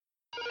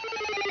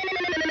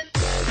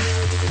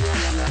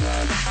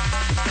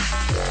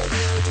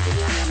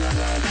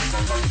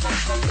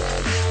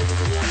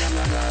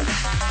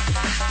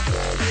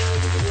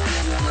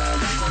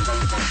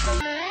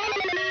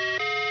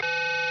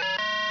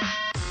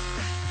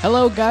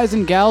Hello, guys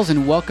and gals,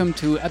 and welcome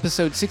to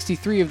episode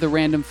 63 of the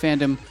Random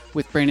Fandom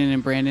with Brandon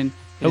and Brandon.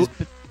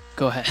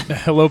 Go ahead.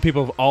 Hello,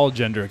 people of all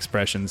gender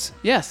expressions.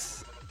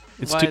 Yes.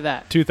 It's Why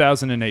that?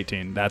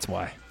 2018. That's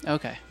why.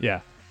 Okay.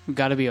 Yeah. We've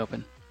got to be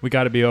open. We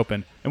got to be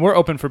open. And we're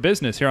open for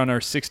business here on our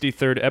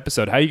 63rd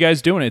episode. How you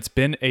guys doing? It's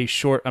been a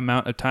short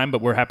amount of time, but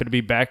we're happy to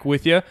be back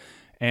with you.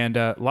 And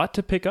a lot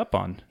to pick up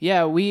on.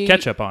 Yeah,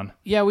 Catch up on.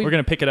 Yeah, we're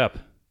going to pick it up.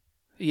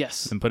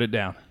 Yes. And put it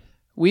down.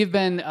 We've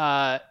been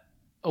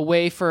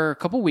away for a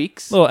couple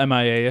weeks. A little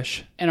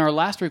MIA-ish. And our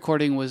last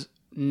recording was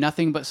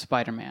nothing but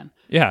Spider-Man.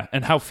 Yeah,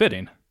 and how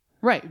fitting.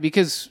 Right,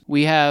 because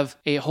we have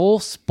a whole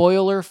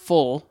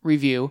spoiler-full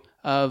review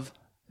of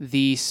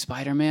the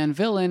Spider-Man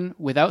villain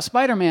without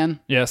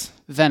Spider-Man. Yes.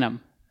 Venom.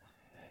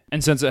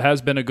 And since it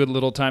has been a good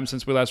little time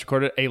since we last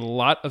recorded, a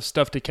lot of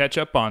stuff to catch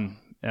up on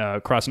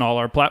across all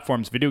our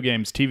platforms, video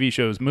games, TV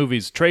shows,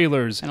 movies,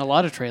 trailers. And a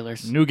lot of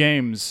trailers. New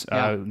games,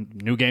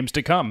 new games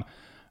to come.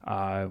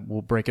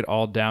 We'll break it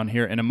all down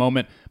here in a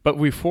moment.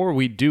 But before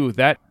we do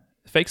that,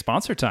 fake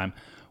sponsor time.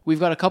 We've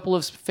got a couple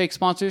of fake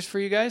sponsors for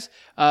you guys.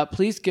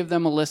 Please give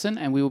them a listen,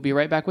 and we will be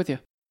right back with you.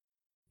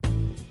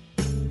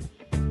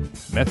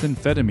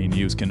 Methamphetamine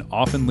use can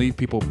often leave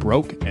people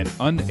broke and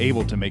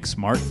unable to make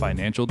smart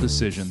financial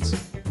decisions.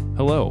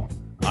 Hello,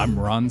 I'm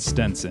Ron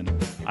Stenson.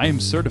 I am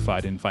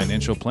certified in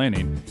financial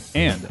planning,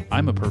 and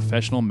I'm a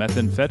professional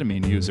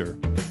methamphetamine user,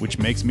 which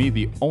makes me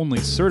the only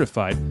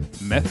certified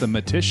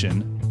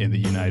mathematician in the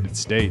United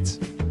States.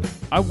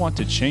 I want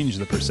to change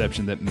the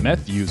perception that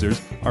meth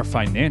users are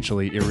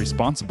financially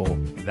irresponsible.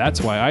 That's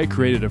why I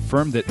created a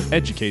firm that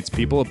educates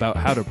people about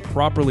how to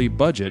properly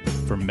budget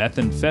for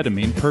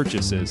methamphetamine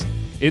purchases.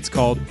 It's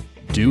called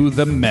Do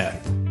the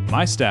Meth.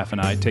 My staff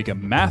and I take a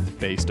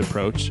math-based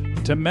approach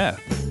to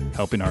meth,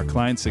 helping our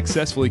clients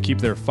successfully keep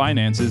their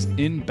finances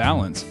in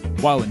balance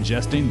while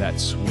ingesting that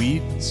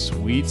sweet,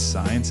 sweet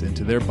science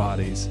into their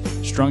bodies.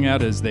 Strung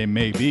out as they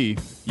may be,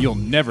 you'll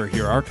never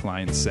hear our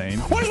clients saying,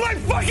 "Where's my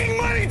fucking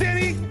money,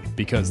 Danny?"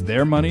 Because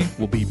their money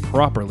will be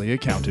properly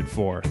accounted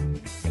for.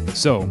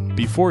 So,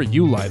 before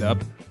you light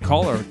up,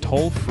 call our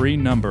toll-free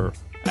number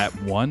at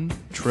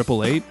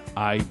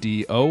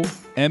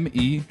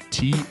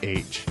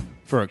 1-888-IDO-METH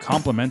for a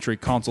complimentary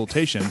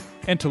consultation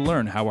and to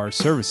learn how our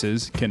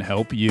services can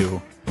help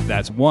you.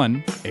 That's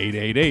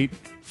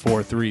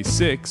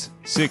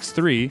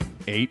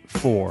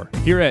 1-888-436-6384.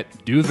 Here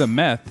at Do the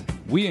Meth,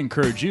 we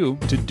encourage you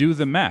to do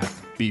the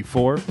math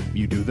before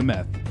you do the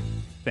meth.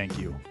 Thank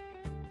you.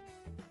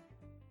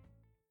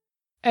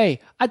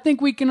 Hey, I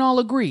think we can all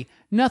agree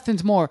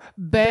nothing's more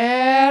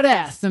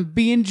badass than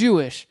being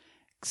Jewish.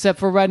 Except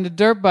for riding a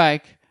dirt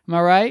bike. Am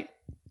I right?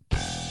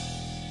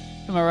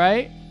 Am I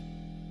right?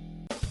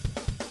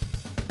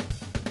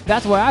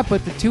 That's why I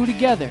put the two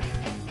together.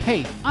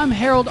 Hey, I'm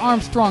Harold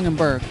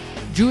Armstrongenberg,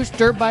 Jewish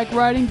dirt bike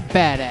riding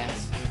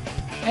badass.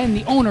 And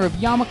the owner of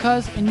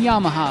Yarmulkes and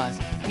Yamahas,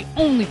 the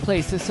only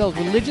place that sells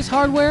religious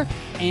hardware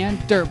and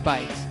dirt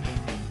bikes.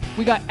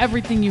 We got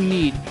everything you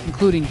need,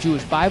 including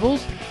Jewish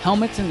Bibles,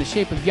 helmets in the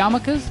shape of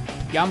yarmulkes,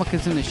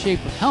 yarmulkes in the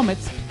shape of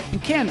helmets,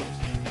 and candles.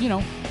 You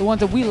know, the ones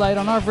that we light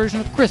on our version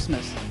of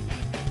Christmas.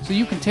 So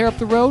you can tear up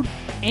the road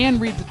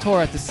and read the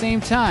Torah at the same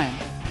time.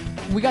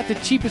 And we got the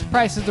cheapest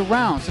prices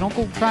around, so don't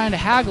go trying to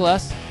haggle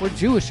us. We're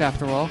Jewish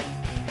after all.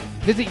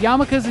 Visit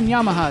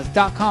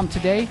yarmulkesandyamahas.com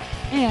today,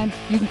 and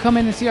you can come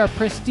in and see our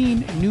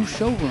pristine new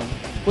showroom.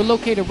 We're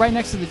located right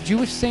next to the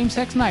Jewish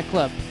same-sex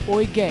nightclub,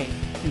 Oi Gay,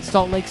 in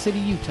Salt Lake City,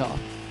 Utah.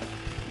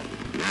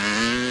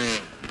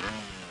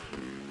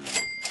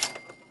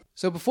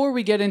 So before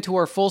we get into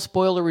our full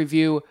spoiler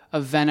review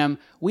of Venom,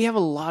 we have a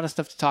lot of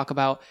stuff to talk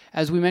about.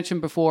 As we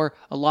mentioned before,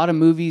 a lot of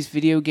movies,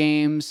 video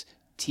games,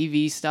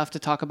 TV stuff to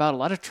talk about. A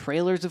lot of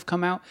trailers have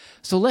come out.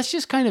 So let's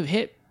just kind of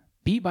hit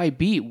beat by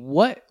beat.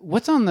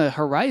 What's on the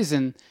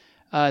horizon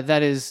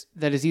that is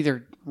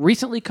either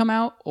recently come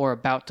out or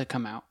about to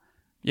come out?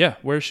 Yeah,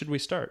 where should we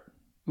start?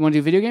 You want to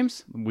do video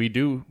games? We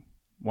do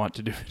want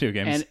to do video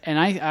games. And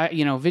I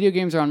video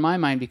games are on my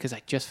mind because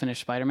I just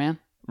finished Spider-Man.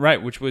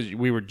 Right, which was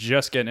we were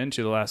just getting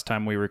into the last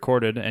time we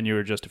recorded, and you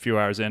were just a few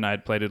hours in. I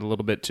had played it a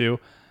little bit too.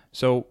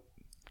 So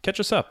catch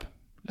us up.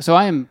 So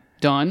I am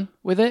done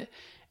with it,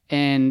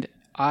 and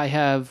I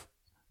have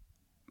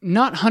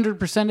not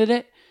 100%ed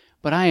it,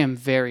 but I am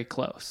very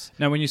close.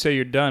 Now, when you say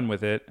you're done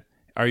with it,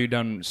 are you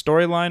done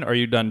storyline, or are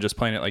you done just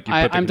playing it like you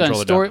put the I'm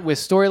controller done with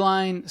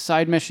storyline,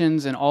 side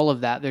missions, and all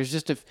of that. There's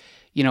just a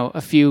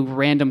few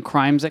random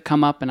crimes that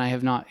come up, and I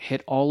have not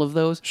hit all of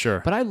those.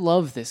 Sure. But I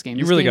love this game.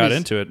 You really got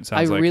into it,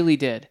 sounds like. I really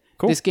did.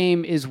 Cool. This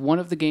game is one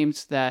of the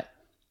games that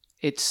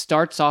it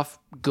starts off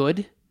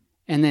good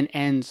and then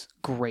ends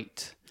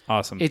great.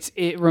 Awesome.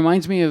 It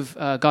reminds me of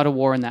God of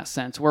War in that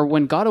sense, where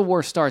when God of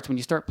War starts, when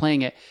you start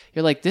playing it,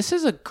 you're like, this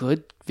is a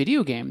good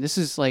video game. This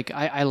is like,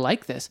 I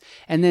like this.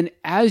 And then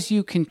as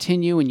you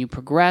continue and you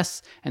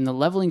progress and the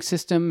leveling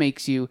system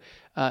makes you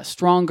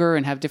stronger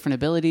and have different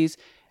abilities,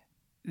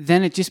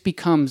 then it just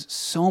becomes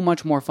so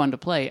much more fun to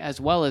play,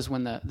 as well as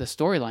when the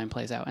storyline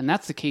plays out. And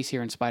that's the case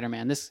here in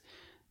Spider-Man.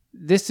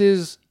 This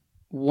is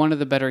one of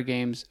the better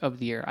games of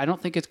the year. I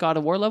don't think it's God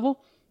of War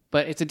level,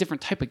 but it's a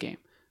different type of game.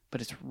 But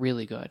it's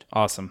really good.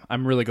 Awesome.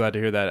 I'm really glad to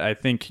hear that. I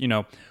think,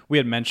 we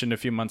had mentioned a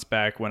few months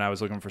back when I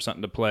was looking for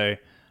something to play,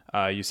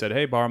 you said,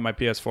 hey, borrow my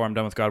PS4, I'm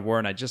done with God of War,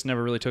 and I just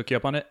never really took you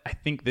up on it. I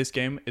think this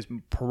game is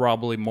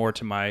probably more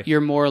to my...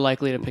 You're more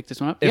likely to pick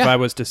this one up? If I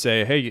was to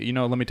say, hey,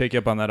 let me take you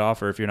up on that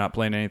offer if you're not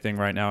playing anything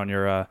right now on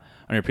your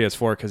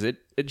PS4, because it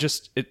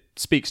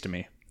speaks to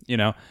me,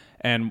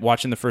 And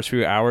watching the first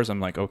few hours,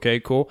 I'm like, okay,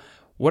 cool.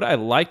 What I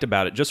liked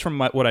about it, just from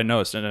what I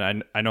noticed,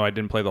 and I know I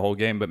didn't play the whole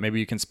game, but maybe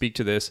you can speak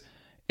to this,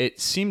 it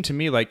seemed to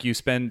me like you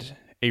spend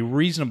a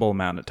reasonable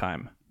amount of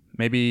time,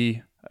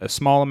 maybe a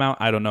small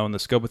amount, I don't know, in the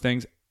scope of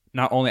things,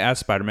 not only as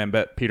Spider-Man,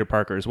 but Peter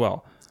Parker as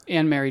well.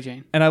 And Mary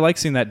Jane. And I like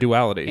seeing that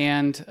duality.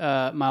 And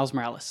Miles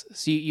Morales.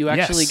 So you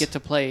actually get to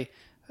play,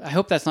 I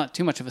hope that's not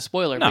too much of a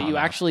spoiler, but you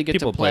actually get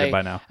People to play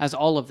by now. as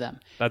all of them.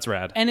 That's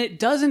rad. And it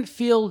doesn't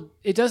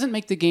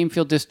make the game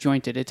feel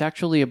disjointed. It's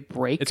actually a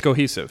break. It's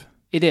cohesive.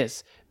 It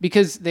is,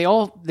 because they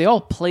all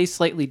play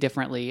slightly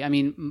differently. I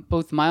mean,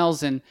 both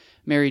Miles and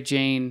Mary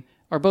Jane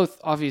are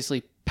both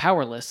obviously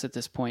powerless at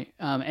this point.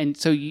 And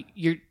so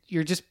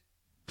you're just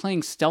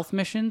playing stealth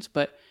missions,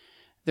 but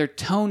they're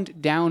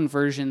toned down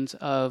versions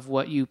of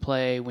what you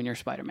play when you're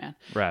Spider-Man.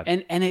 Rad.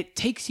 And it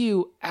takes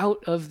you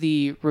out of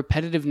the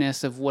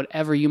repetitiveness of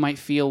whatever you might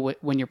feel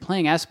when you're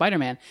playing as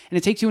Spider-Man, and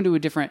it takes you into a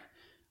different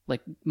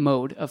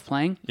mode of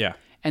playing. Yeah.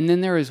 And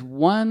then there is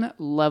one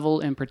level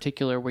in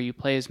particular where you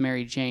play as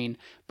Mary Jane,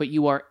 but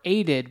you are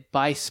aided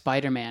by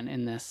Spider-Man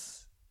in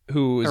this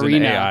Who is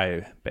arena. an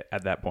AI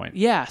at that point.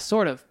 Yeah,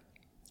 sort of.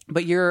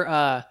 But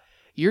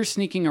you're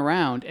sneaking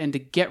around, and to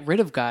get rid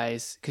of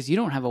guys, because you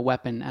don't have a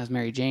weapon as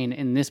Mary Jane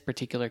in this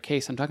particular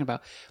case I'm talking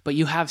about, but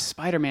you have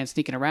Spider-Man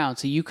sneaking around,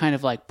 so you kind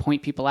of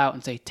point people out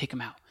and say, take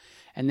him out.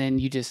 And then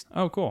you just...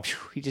 Oh, cool.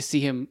 You just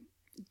see him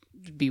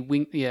be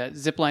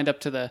zip-lined up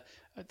to the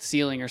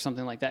ceiling or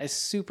something like that. It's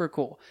super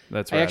cool.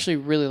 That's right. I actually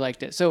really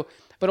liked it. So,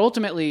 but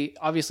ultimately,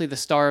 obviously, the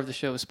star of the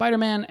show is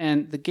Spider-Man,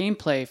 and the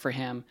gameplay for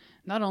him,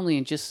 not only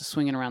in just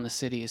swinging around the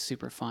city, is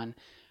super fun,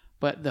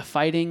 but the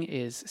fighting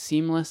is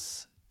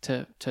seamless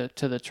to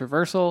the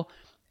traversal,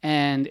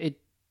 and it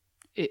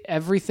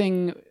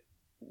everything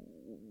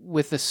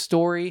with the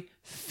story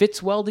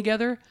fits well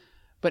together,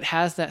 but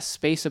has that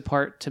space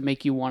apart to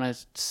make you want to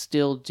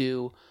still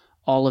do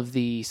all of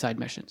the side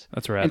missions.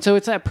 That's right. And so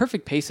it's that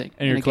perfect pacing.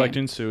 And you're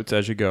collecting suits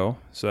as you go,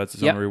 so that's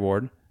its own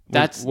reward.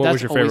 What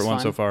was your favorite one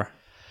so far?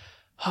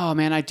 Oh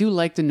man, I do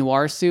like the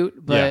noir suit,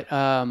 but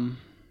I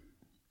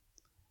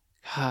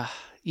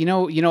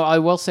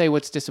will say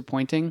what's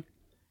disappointing.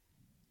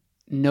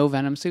 No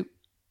Venom suit.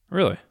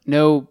 Really?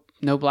 No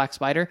Black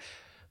Spider.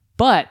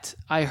 But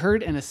I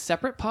heard in a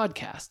separate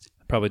podcast,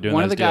 probably doing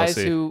one of the guys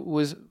DLC. who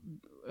was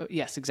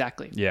yes,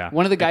 exactly. Yeah.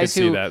 One of the guys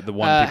who had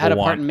a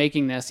part in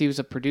making this. He was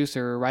a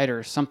producer or writer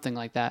or something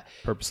like that.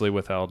 Purposely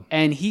withheld.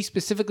 And he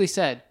specifically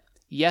said,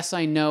 yes,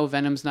 I know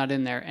Venom's not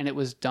in there, and it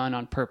was done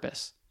on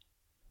purpose.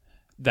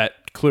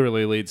 That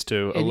clearly leads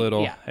to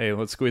hey,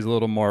 let's squeeze a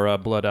little more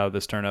blood out of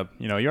this turnip.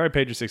 You already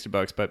paid your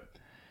 $60, but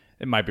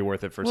it might be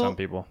worth it for some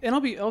people. And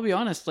I'll be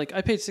honest,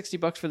 I paid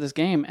 $60 for this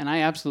game, and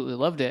I absolutely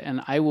loved it,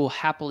 and I will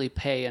happily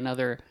pay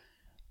another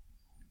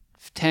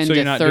 $10 so to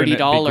you're not $30 doing it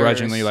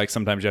begrudgingly, like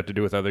sometimes you have to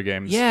do with other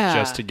games,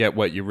 just to get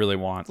what you really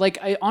want.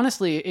 I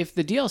honestly, if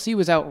the DLC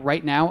was out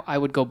right now, I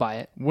would go buy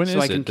it. When is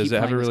it? Does it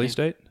have a release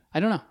date? I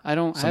don't know. I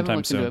haven't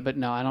looked into it, but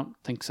no, I don't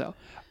think so.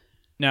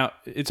 Now,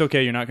 it's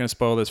okay. You're not going to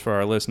spoil this for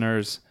our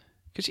listeners.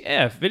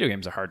 Because, video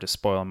games are hard to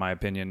spoil, in my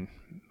opinion,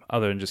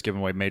 other than just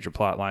giving away major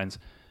plot lines.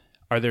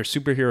 Are there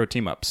superhero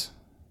team-ups?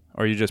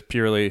 Or are you just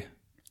purely...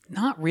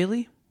 Not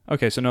really.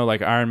 Okay, so no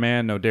Iron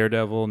Man, no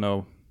Daredevil,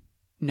 no...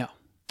 No.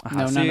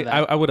 No, none of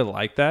that. I would have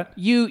liked that.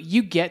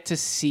 You get to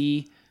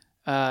see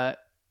the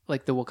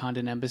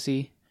Wakandan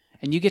embassy,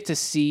 and you get to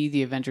see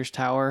the Avengers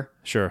Tower.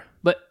 Sure.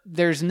 But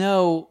there's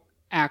no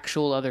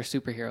actual other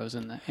superheroes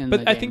in the game.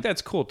 But I think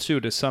that's cool, too,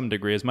 to some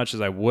degree. As much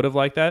as I would have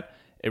liked that,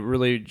 it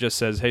really just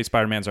says, hey,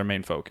 Spider-Man's our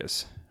main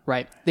focus.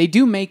 Right. They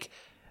do make...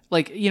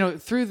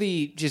 through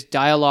the just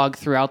dialogue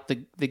throughout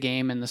the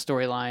game and the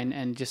storyline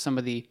and just some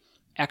of the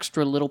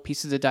extra little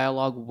pieces of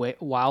dialogue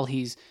while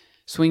he's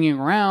swinging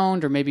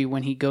around, or maybe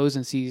when he goes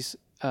and sees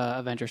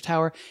Avengers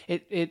Tower,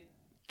 it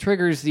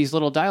triggers these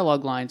little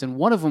dialogue lines. And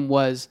one of them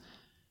was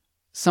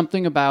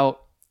something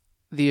about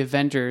the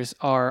Avengers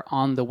are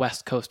on the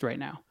West Coast right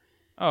now.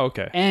 Oh,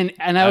 okay. And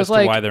I was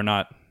like... why they're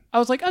not... I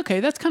was like, okay,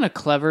 that's kind of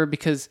clever,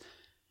 because...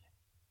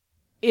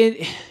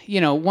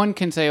 one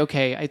can say,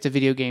 okay, it's a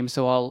video game,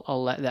 so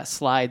I'll let that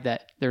slide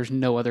that there's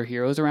no other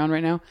heroes around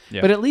right now.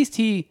 Yeah. But at least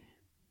he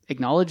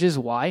acknowledges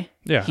why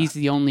he's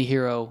the only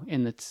hero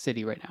in the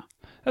city right now.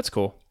 That's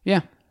cool.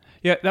 Yeah.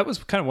 Yeah, that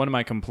was kind of one of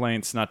my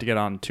complaints, not to get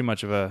on too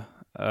much of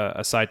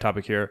a side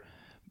topic here,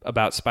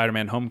 about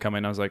Spider-Man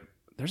Homecoming. I was like,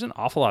 there's an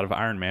awful lot of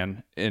Iron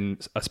Man in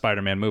a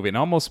Spider-Man movie, and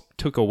almost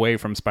took away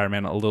from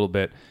Spider-Man a little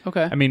bit.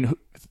 Okay. I mean,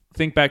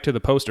 think back to the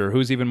poster.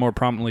 Who's even more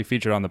prominently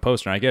featured on the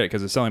poster? And I get it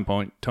because the selling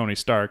point, Tony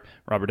Stark,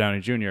 Robert Downey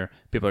Jr.,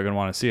 people are going to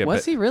want to see it.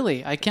 Was he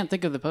really? I can't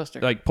think of the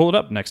poster. Like, pull it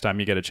up next time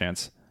you get a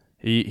chance.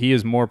 He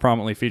is more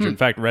prominently featured. In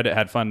fact, Reddit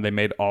had fun. They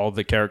made all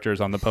the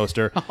characters on the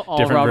poster All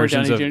different Robert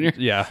versions Downey of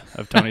Jr.?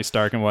 of Tony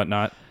Stark and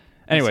whatnot.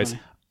 Anyways,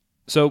 funny.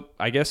 so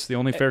I guess the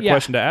only fair Yeah.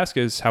 question to ask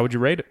is, how would you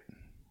rate it?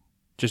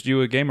 Just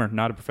you, a gamer,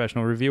 not a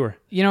professional reviewer.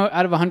 You know,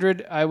 out of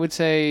 100, I would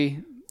say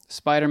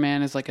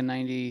Spider-Man is like a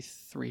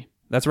 93.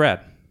 That's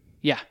rad.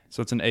 Yeah,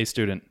 So it's an A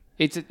student.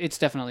 it's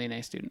definitely an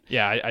A student.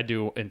 Yeah, I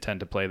do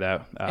intend to play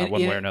that And- one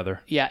and- way or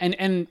another. Yeah,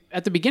 and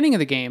at the beginning of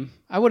the game,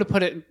 I would have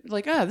put it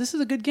like, this is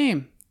a good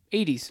game,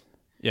 80s.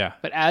 Yeah.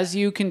 But as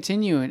you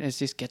continue, it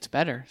just gets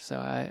better. So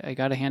I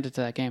got to hand it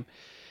to that game.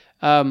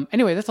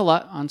 Anyway, that's a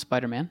lot on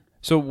Spider-Man.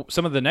 So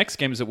some of the next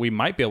games that we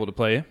might be able to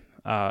play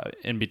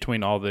in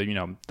between all the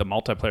the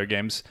multiplayer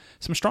games,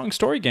 some strong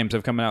story games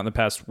have come out in the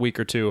past week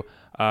or two.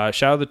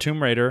 Shadow of the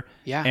Tomb Raider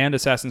Yeah. and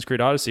Assassin's Creed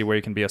Odyssey, where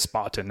you can be a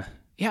Spartan,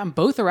 Yeah, and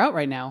both are out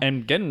right now.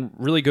 and getting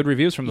really good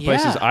reviews from the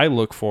places Yeah. I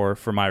look for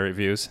my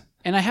reviews.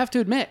 And I have to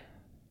admit,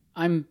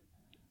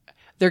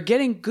 they're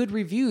getting good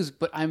reviews,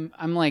 but I'm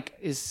like,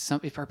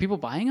 are people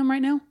buying them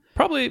right now?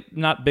 Probably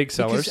not big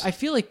sellers. Because I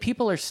feel like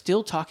people are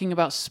still talking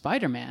about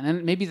Spider-Man,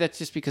 and maybe that's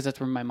just because that's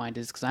where my mind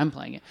is because I'm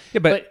playing it. Yeah,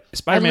 but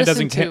Spider-Man I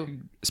doesn't.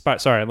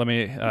 listened Sorry, let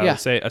me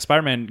say a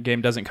Spider-Man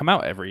game doesn't come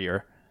out every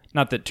year.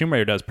 Not that Tomb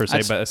Raider does per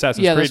se, but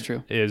Assassin's that's Creed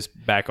true. is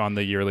back on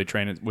the yearly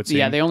train. It would seem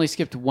Yeah, they only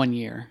skipped 1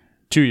 year.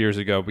 2 years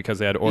ago because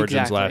they had Origins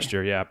Exactly. last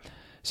year. Yeah,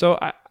 so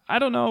I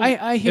don't know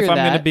I hear if I'm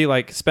going to that. be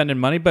like spending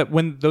money, but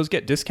when those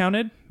get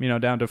discounted,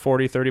 down to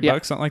 40, 30 Yeah.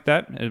 bucks, something like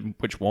that,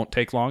 which won't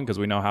take long because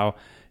we know how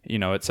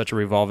it's such a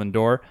revolving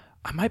door.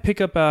 I might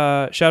pick up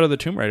Shadow of the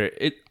Tomb Raider.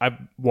 I've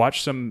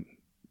watched some,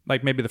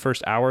 like maybe the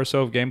first hour or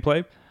so of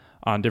gameplay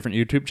on different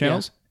YouTube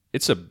channels.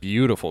 It's a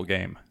beautiful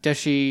game. Does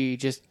she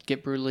just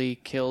get brutally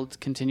killed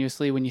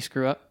continuously when you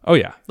screw up? Oh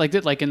yeah, Like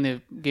in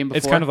the game before?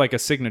 it's kind of like a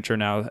signature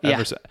now.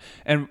 Yeah.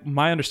 And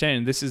my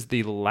understanding, this is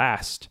the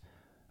last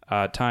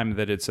time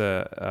that it's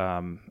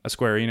a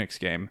Square Enix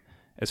game.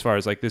 As far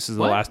as like this is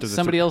the What? last of the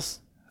Somebody else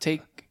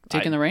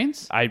taking the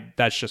reins?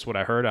 That's just what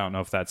I heard. I don't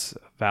know if that's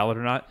valid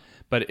or not,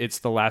 but it's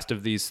the last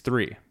of these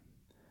three.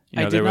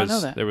 I did there not was know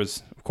that. there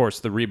was of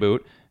course the reboot,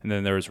 and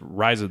then there was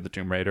Rise of the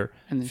Tomb Raider,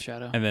 And then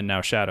Shadow. and then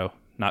now Shadow.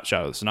 Not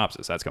Shadow the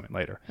Synopsis. That's coming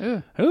later.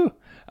 Ooh. Ooh.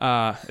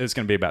 It's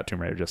going to be about Tomb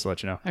Raider, just to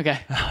let you know. Okay.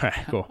 All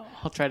right, cool.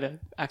 I'll try to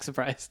act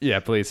surprised. Yeah,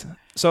 please.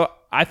 So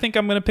I think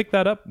I'm going to pick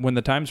that up when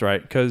the time's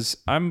right, because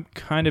I'm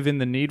kind of in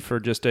the need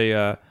for just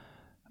a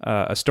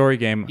story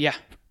game Yeah.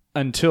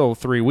 until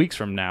 3 weeks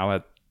from now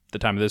at the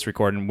time of this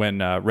recording when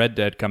Red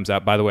Dead comes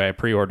out. By the way, I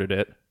pre-ordered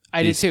it.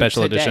 I The did too.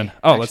 Special today, edition.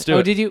 Oh, let's actually. do it.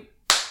 Oh, did you?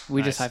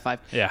 We just Nice. high-fived.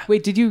 Yeah.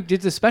 Wait,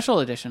 did the special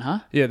edition, huh?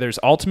 Yeah, there's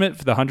Ultimate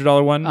for the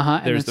 $100 one. Uh-huh.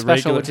 And then There's the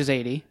special, regular, which is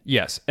 80.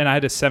 yes, and I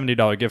had a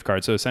 $70 gift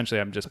card, so essentially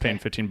I'm just paying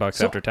 $15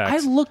 So after tax.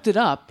 I looked it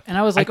up, and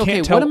I was like, I can't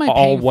okay, tell what am I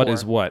all paying what for?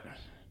 is what.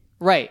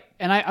 Right.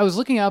 And I was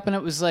looking up, and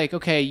it was like,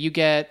 okay, you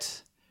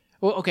get...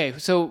 Well, okay,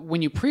 so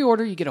when you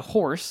pre-order, you get a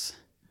horse.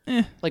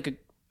 Like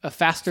a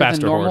faster than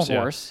normal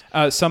horse.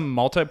 Yeah. Some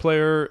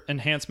multiplayer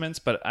enhancements,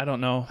 but I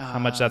don't know how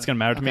much that's going to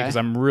matter to me okay. because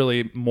I'm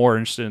really more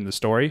interested in the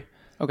story.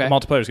 Okay. The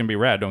multiplayer is going to be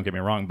rad, don't get me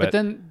wrong, but, But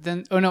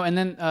then oh no, and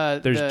then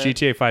there's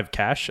GTA 5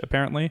 Cash,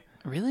 apparently.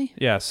 Really?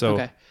 Yeah, so,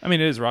 Okay. I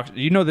mean, it is rock.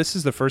 This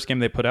is the first game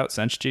they put out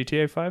since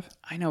GTA 5?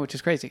 I know, which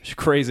is crazy. It's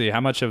crazy how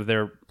much of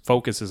their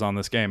focus is on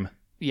this game.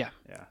 Yeah.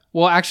 Yeah.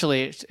 Well,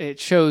 actually, it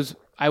shows,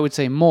 I would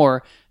say,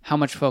 more how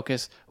much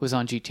focus was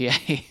on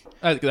GTA.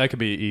 That could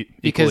be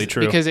equally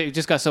true. Because it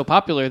just got so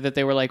popular that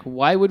they were like,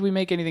 why would we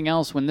make anything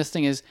else when this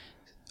thing is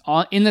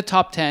in the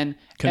top 10 every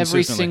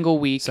Consistently. single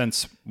week?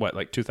 Since, what,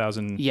 like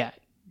 2000? Yeah.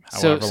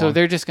 However So long.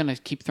 they're just going to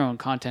keep throwing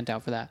content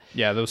out for that.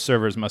 Yeah, those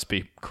servers must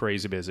be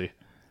crazy busy.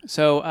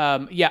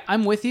 So, yeah,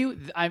 I'm with you.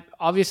 I'm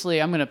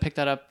going to pick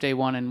that up day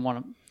one and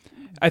want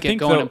I to get think,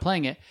 going though, and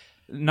playing it.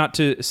 not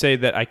to say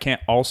that I can't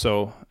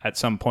also, at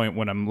some point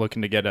when I'm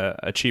looking to get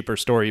a cheaper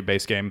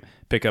story-based game,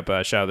 pick up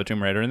Shadow of the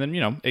Tomb Raider, and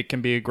then, it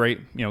can be a great,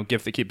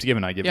 gift that keeps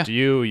giving. I give Yeah. it to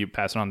you, you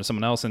pass it on to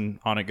someone else, and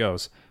on it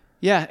goes.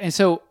 Yeah, and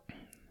so,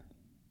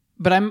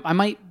 but I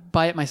might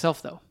buy it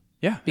myself, though.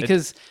 Yeah.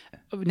 Because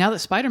now that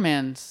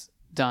Spider-Man's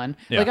done,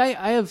 Yeah. like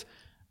I have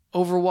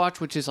Overwatch,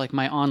 which is like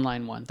my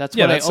online one. That's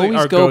yeah, what that's I always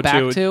our go go-to.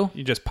 back to.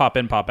 You just pop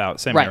in, pop out.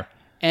 Same Right.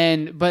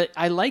 here. But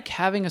I like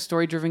having a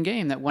story-driven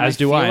game that when As I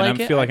do feel I, like and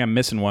I it, feel like I'm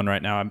missing one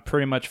right now. I'm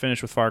pretty much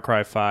finished with Far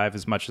Cry 5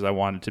 as much as I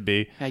wanted to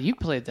be. yeah, you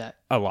played that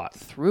A lot.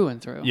 through and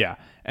through. Yeah.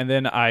 And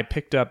then I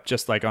picked up,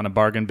 just like on a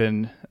bargain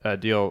bin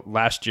deal,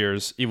 last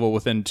year's Evil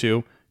Within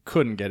 2.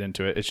 Couldn't get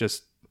into it. It's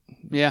just...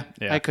 Yeah,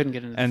 Yeah. I couldn't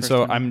get into the And first so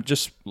one. I'm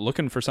just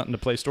looking for something to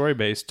play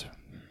story-based,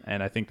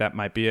 and I think that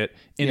might be it.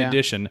 In Yeah.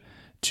 addition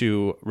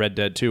to Red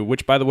Dead 2,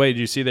 which, by the way, did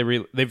you see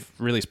they've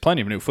released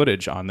plenty of new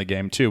footage on the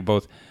game, too,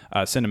 both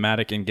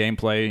cinematic and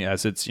gameplay,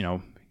 as it's,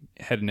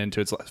 heading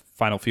into its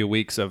final few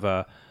weeks of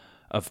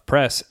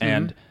press. Mm-hmm.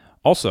 And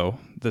Also,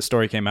 the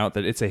story came out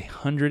that it's a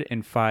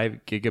 105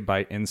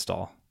 gigabyte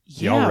install.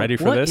 Y'all ready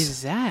for this? What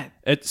is that?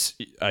 It's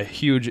a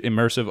huge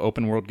immersive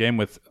open world game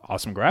with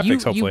awesome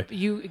graphics,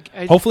 hopefully.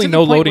 Hopefully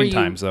no loading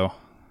times, though.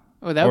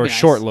 Oh, that would or be nice.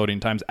 short loading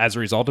times as a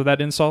result of that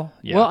install.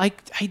 Yeah. Well,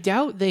 I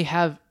doubt they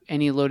have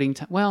any loading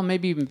time. Well,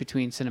 maybe even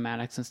between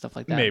cinematics and stuff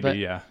like that. Maybe, but,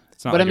 yeah.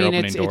 It's not but like I mean,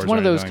 you're it's opening doors one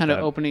of or those anything kind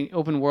of like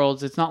open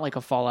worlds. It's not like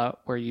a Fallout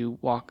where you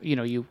walk, you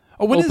when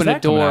open is that a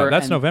door. coming out?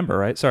 That's and, November,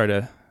 right? Sorry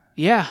to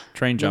Yeah.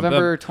 train jump.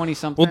 November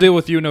 20-something. We'll deal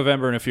with you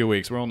November in a few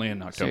weeks. We're only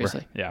in October.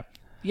 Seriously. Yeah.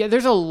 Yeah,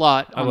 there's a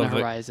lot on the love it.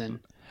 horizon.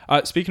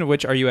 Speaking of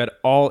which, are you at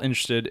all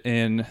interested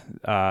in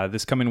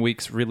this coming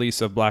week's release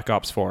of Black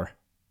Ops 4?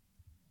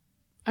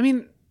 I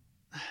mean,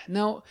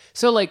 no.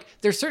 So, like,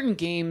 there's certain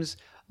games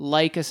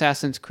like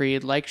Assassin's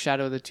Creed, like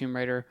Shadow of the Tomb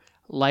Raider,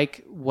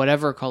 like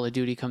whatever Call of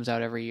Duty comes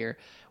out every year,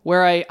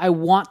 where I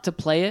want to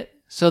play it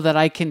so that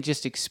I can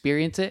just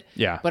experience it.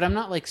 Yeah. But I'm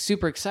not, like,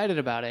 super excited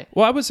about it.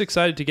 Well, I was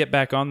excited to get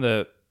back on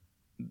the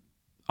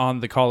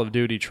Call of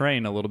Duty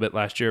train a little bit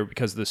last year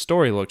because the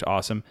story looked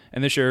awesome.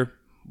 And this year,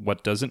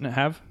 what doesn't it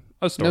have?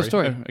 A story. No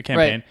story. A campaign.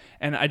 Right.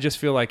 And I just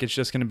feel like it's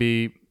just going to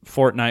be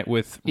Fortnite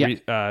with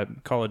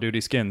Call of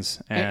Duty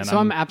skins. And so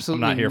I'm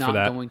absolutely not here for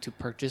that. going to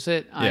purchase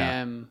it.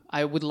 Yeah.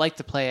 I would like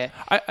to play it.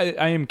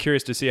 I am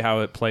curious to see how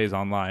it plays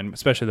online,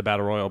 especially the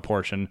Battle Royale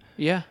portion.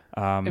 Yeah.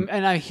 And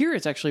I hear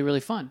it's actually really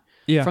fun.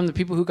 Yeah. From the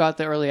people who got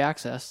the early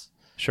access.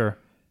 Sure.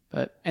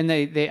 But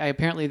they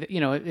apparently,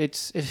 it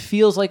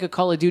feels like a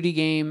Call of Duty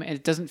game, and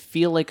it doesn't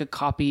feel like a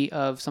copy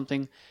of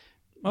something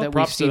Well, that we've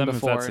props to seen them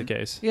before. if that's the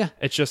case. Yeah.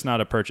 It's just not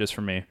a purchase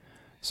for me.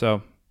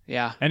 So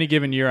Yeah. any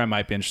given year I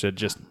might be interested,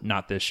 just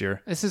not this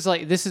year. This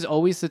is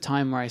always the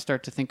time where I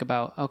start to think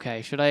about,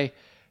 okay, should I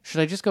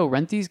just go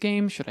rent these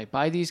games? Should I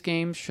buy these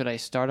games? Should I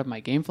start up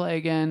my GameFly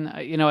again?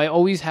 I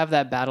always have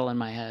that battle in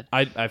my head.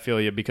 I feel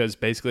you because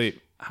basically,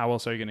 how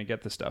else are you going to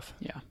get this stuff?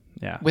 Yeah.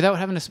 Yeah. Without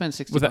having to spend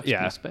 $60 bucks.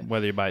 Yeah. Piece, but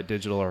Whether you buy it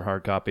digital or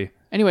hard copy.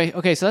 anyway,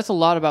 okay, so that's a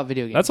lot about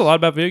video games. That's a lot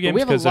about video games. But we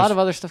have a 'cause lot there's- of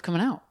other stuff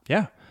coming out.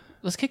 Yeah.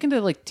 Let's kick into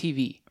like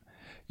TV.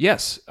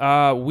 Yes.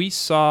 We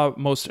saw,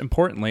 most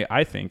importantly,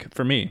 I think,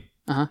 for me,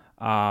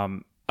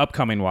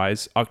 upcoming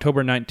wise,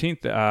 October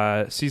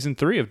 19th, season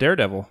 3 of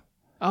Daredevil.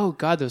 Oh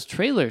God, those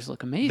trailers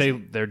look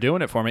amazing. They're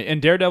doing it for me.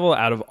 And Daredevil,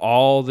 out of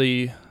all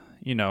the,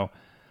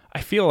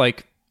 I feel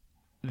like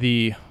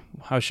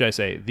how should I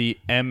say, the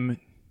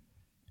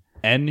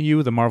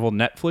MNU, the Marvel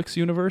Netflix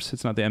universe.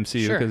 It's not the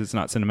MCU Sure. because it's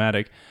not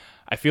cinematic.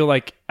 I feel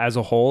like as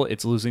a whole,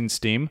 it's losing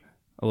steam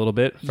a little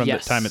bit from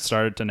Yes. the time it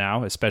started to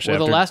now, especially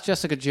Well, after the last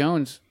Jessica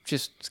Jones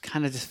just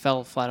kind of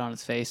fell flat on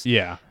its face.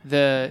 Yeah,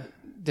 The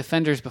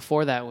Defenders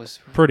before that was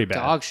pretty bad.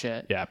 dog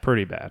shit. Yeah,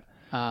 pretty bad.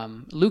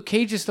 Luke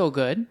Cage is still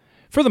good.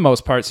 For the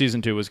most part,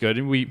 season 2 was good,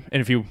 and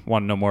if you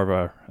want to know more of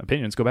our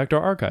opinions, go back to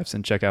our archives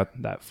and check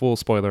out that full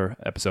spoiler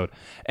episode.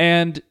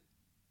 And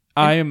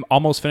I am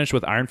almost finished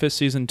with Iron Fist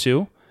season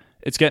 2.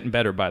 It's getting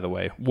better, by the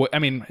way. I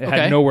mean, it Okay.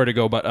 had nowhere to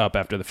go but up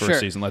after the first Sure.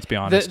 season. Let's be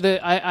honest.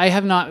 I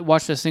have not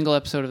watched a single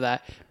episode of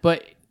that,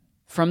 but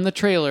from the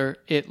trailer,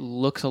 it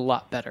looks a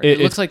lot better. It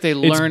looks like they it's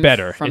learned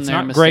better. from It's their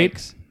not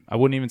mistakes. great. I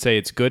wouldn't even say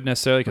it's good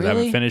necessarily because I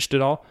Really? haven't finished it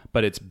all,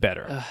 but it's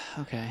better.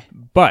 Okay.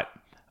 But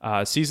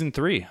season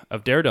 3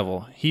 of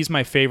Daredevil, he's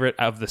my favorite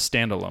of the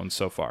standalones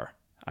so far.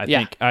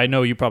 I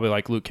know you probably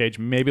like Luke Cage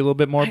maybe a little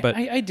bit more, but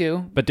I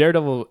do. but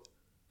Daredevil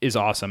is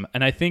awesome.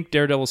 And I think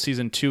Daredevil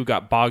season 2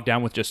 got bogged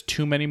down with just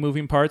too many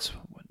moving parts,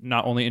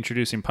 not only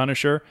introducing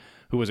Punisher,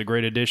 who was a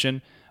great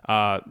addition,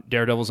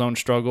 Daredevil's own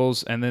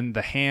struggles, and then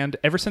the Hand.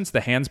 Ever since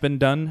the Hand's been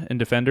done in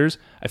Defenders,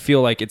 I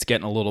feel like it's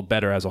getting a little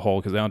better as a whole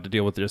because they don't have to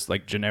deal with just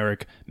like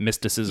generic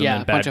mysticism Yeah,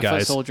 and a bunch bad of foot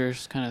guys.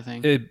 soldiers kind of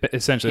thing.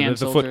 Essentially, Hand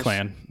the Foot soldiers.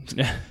 Clan,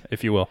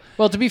 if you will.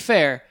 Well, to be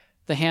fair,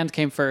 the Hand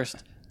came first.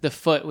 The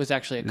Foot was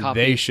actually a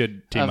copy They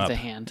should team of up. the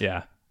Hand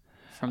Yeah.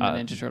 from the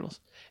Ninja Turtles.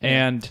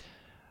 And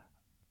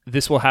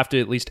this will have to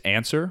at least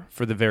answer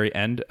for the very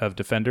end of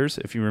Defenders.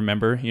 If you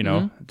remember,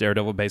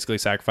 Daredevil basically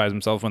sacrificed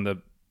himself when the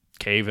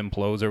cave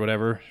implodes or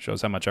whatever.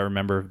 Shows how much I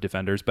remember of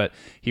Defenders. But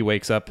he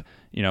wakes up,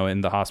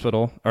 in the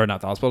hospital, or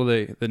not the hospital,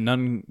 the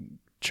nun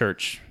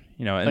church.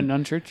 The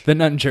nun church? The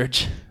nun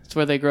church. It's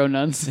where they grow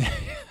nuns.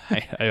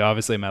 I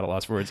obviously am at a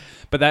loss for words.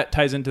 But that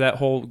ties into that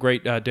whole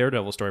great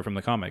Daredevil story from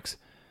the comics.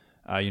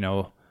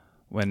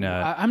 When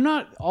I'm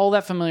not all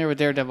that familiar with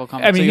Daredevil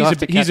comics. I mean, so you'll have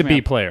to he's a catch me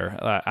B up.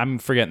 player. I'm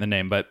forgetting the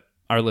name, but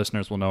our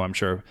listeners will know, I'm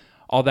sure.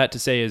 All that to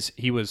say is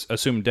he was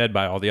assumed dead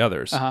by all the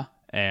others. Uh-huh.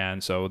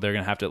 And so they're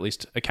going to have to at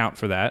least account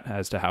for that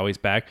as to how he's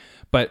back.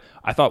 But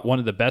I thought one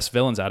of the best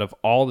villains out of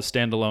all the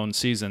standalone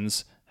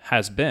seasons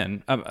has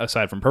been,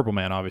 aside from Purple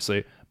Man,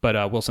 obviously,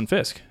 but Wilson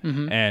Fisk.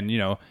 Mm-hmm.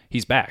 And,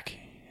 he's back.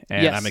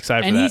 And Yes. I'm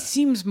excited and for that. he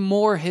seems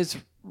more his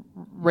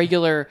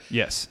regular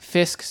Yes.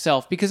 Fisk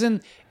self. Because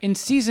in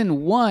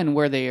season 1,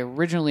 where they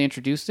originally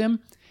introduced him,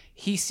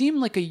 he seemed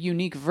like a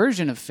unique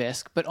version of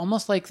Fisk, but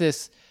almost like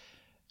this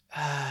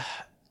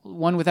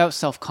one without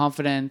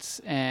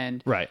self-confidence.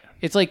 And Right.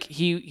 it's like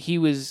he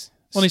was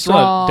Well, he still had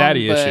strong,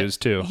 daddy but- issues,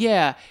 too.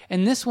 Yeah.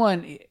 And this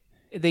one,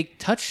 they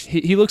touched.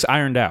 He looks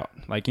ironed out.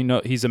 Like,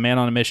 he's a man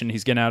on a mission.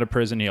 He's getting out of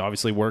prison. He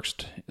obviously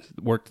worked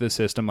the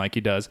system like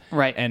he does.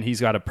 Right. And he's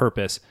got a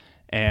purpose.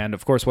 And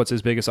of course, what's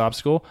his biggest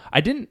obstacle?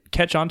 I didn't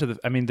catch on to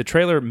the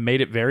trailer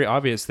made it very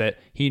obvious that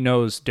he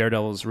knows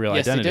Daredevil's real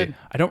identity. He did.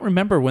 I don't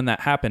remember when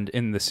that happened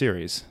in the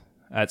series.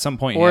 At some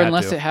point, or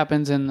unless it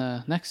happens in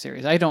the next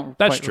series. I don't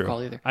quite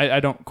recall either.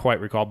 I don't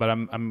quite recall, but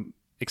I'm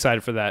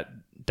excited for that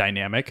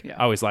dynamic. Yeah.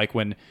 I always like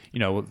when,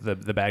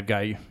 the bad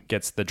guy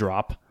gets the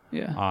drop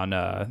on,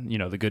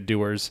 the good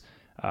doer's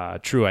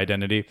true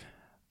identity.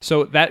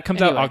 So that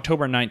comes out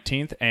October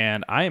 19th,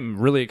 and I am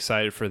really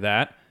excited for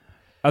that.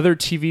 Other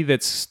TV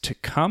that's to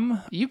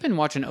come. You've been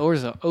watching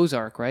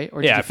Ozark, right?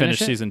 Or I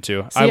finished season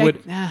 2. See,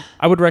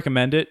 I would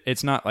recommend it.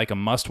 It's not like a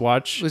must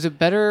watch. Was it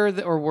better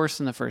or worse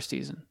than the first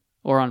season,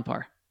 or on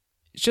par?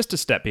 It's just a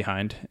step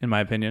behind, in my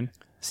opinion.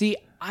 See,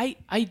 I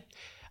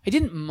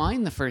didn't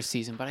mind the first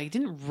season, but I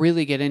didn't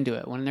really get into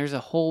it when there's a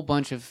whole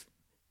bunch of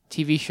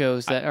TV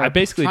shows that are. I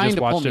basically trying just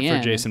to watched pull it me for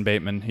in. Jason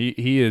Bateman.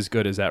 He is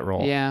good as that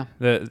role. Yeah.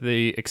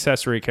 The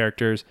accessory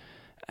characters,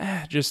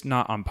 just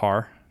not on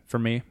par for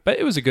me. But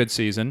it was a good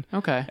season.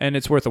 Okay. And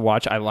it's worth a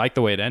watch. I like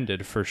the way it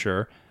ended for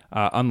sure.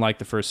 Unlike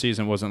the first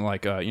season, wasn't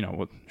like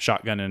with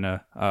shotgun and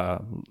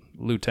a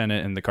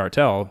lieutenant in the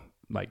cartel,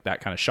 like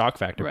that kind of shock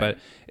factor. Right. But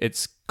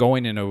it's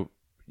going in a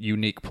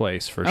unique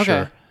place for Okay.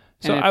 sure.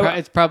 So and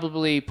it's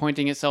probably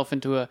pointing itself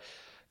into a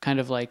kind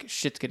of like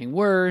shit's getting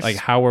worse. Like,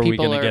 how are we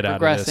going to get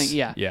out of this?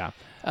 Yeah. Yeah.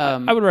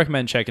 I would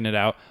recommend checking it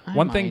out.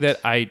 One thing that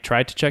I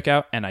tried to check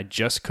out and I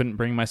just couldn't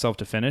bring myself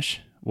to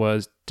finish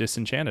was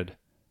Disenchanted.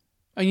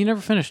 Oh, you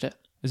never finished it.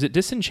 Is it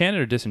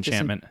Disenchanted or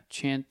Disenchantment?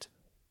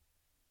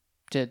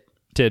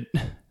 Did.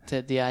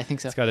 Yeah, I think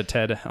so. It's got a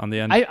Ted on the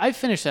end. I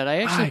finished that.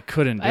 I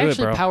couldn't do it,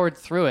 bro. Powered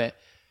through it.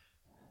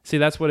 See,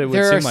 that's what it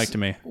would seem like to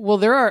me. Well,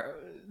 there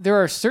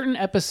are certain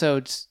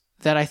episodes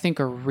that I think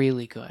are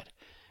really good.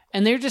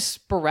 And they're just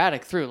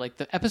sporadic through. Like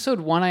the episode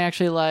 1 I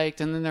actually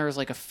liked, and then there was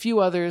like a few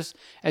others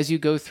as you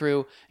go through,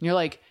 and you're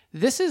like,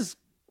 this is...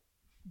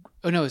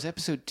 Oh no, it was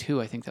episode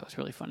 2, I think that was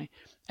really funny.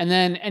 And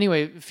then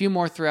anyway, a few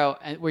more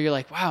throughout where you're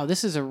like, wow,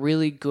 this is a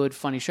really good,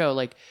 funny show.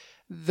 Like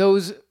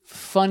those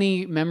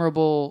funny,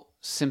 memorable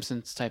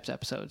Simpsons types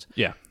episodes.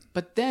 Yeah.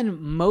 But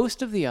then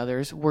most of the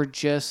others were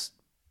just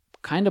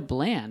kind of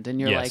bland. And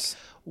you're like,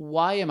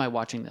 why am I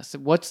watching this?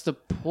 What's the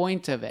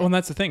point of it? Well, and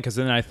that's the thing, because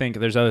then I think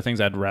there's other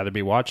things I'd rather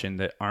be watching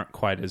that aren't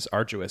quite as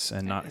arduous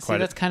and not quite.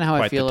 That's kind of how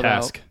I feel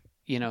about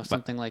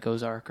something like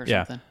Ozark or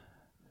something.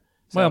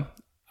 So, well,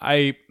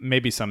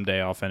 maybe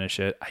someday I'll finish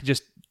it.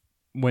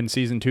 When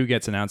season 2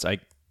 gets announced, I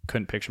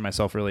couldn't picture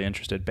myself really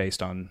interested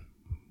based on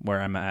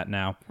where I'm at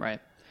now. Right.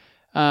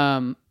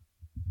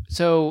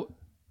 So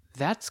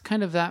that's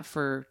kind of that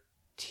for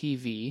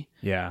TV.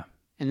 Yeah.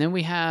 And then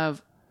we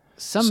have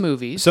some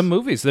movies.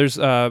 There's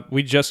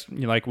we just,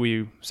 like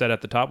we said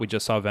at the top, we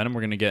just saw Venom.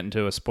 We're going to get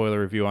into a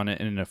spoiler review on it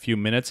in a few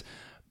minutes.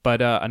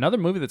 But another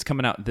movie that's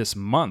coming out this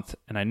month,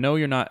 and I know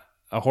you're not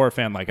a horror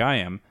fan like I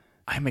am,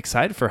 I'm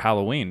excited for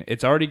Halloween.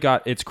 It's already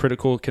got its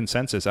critical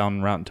consensus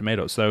on Rotten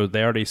Tomatoes. So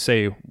they already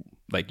say,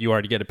 like, you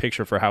already get a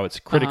picture for how it's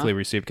critically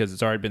received because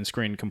it's already been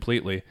screened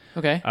completely.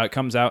 Okay. It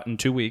comes out in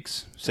 2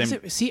 weeks.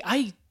 See,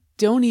 I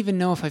don't even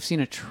know if I've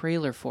seen a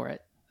trailer for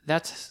it.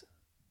 That's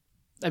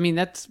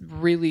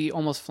really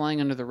almost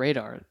flying under the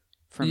radar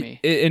for me.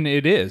 And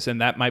it is.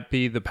 And that might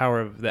be the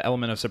power of the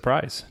element of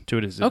surprise to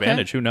its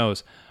advantage. Who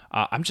knows?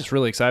 I'm just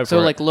really excited for it.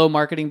 So like low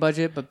marketing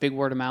budget, but big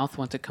word of mouth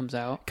once it comes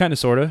out? Kind of,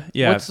 sort of.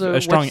 Yeah.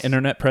 A strong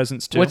internet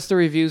presence too. What's the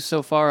reviews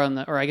so far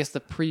or I guess the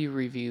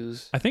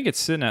pre-reviews? I think it's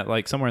sitting at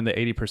like somewhere in the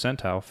 80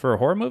 percentile for a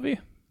horror movie.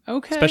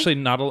 Okay. Especially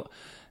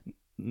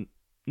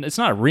it's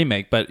not a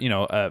remake, but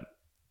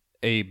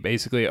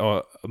basically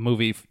a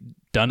movie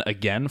done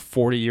again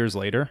 40 years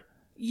later.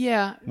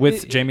 Yeah.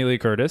 With Jamie Lee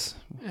Curtis,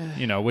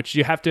 which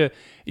you have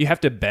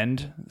to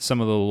bend some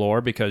of the lore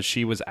because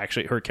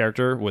her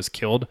character was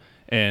killed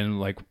in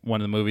like one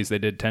of the movies they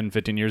did 10,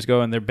 15 years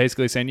ago. And they're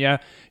basically saying,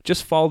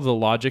 just follow the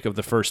logic of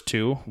the first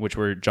 2, which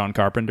were John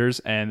Carpenter's,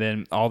 and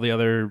then all the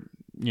other,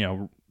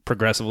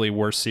 progressively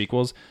worse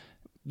sequels,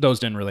 those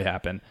didn't really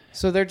happen.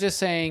 So they're just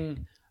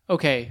saying,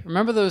 okay,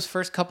 remember those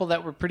first couple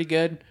that were pretty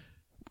good?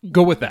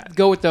 Go with that.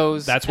 Go with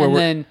those. That's where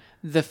then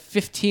the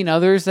 15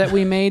 others that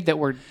we made that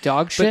were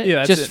dog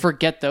shit,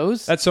 forget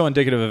those. That's so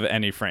indicative of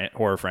any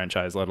horror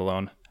franchise, let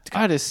alone.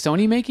 God, is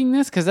Sony making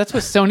this? Because that's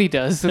what Sony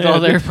does with all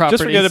their properties.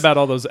 Just forget about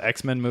all those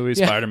X-Men movies,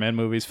 Spider-Man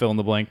movies,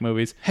 fill-in-the-blank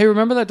movies. Hey,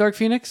 remember that Dark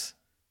Phoenix?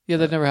 Yeah,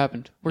 that never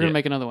happened. We're going to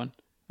make another one.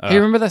 Hey,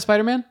 remember that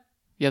Spider-Man?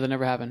 Yeah, that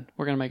never happened.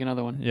 We're going to make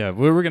another one. Yeah,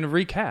 we were going to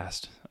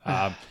recast.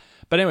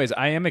 But anyways,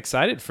 I am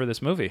excited for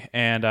this movie,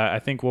 and I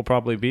think we'll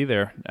probably be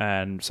there,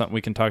 and something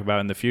we can talk about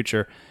in the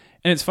future.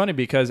 And it's funny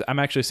because I'm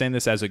actually saying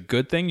this as a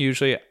good thing.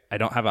 Usually, I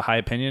don't have a high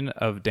opinion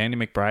of Danny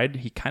McBride.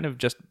 He kind of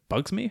just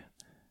bugs me,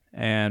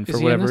 and for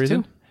whatever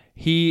reason,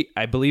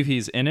 I believe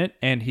he's in it,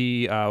 and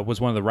he was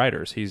one of the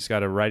writers. He's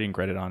got a writing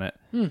credit on it,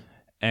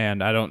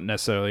 and I don't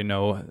necessarily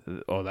know.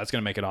 Oh, that's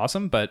going to make it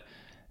awesome, but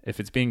if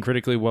it's being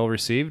critically well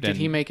received, did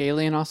he make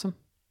Alien awesome?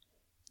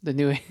 The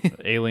new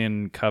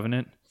Alien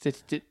Covenant.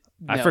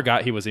 I No.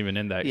 forgot he was even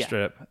in that Yeah.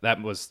 strip.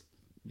 That was,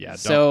 yeah.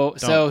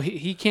 So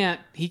he can't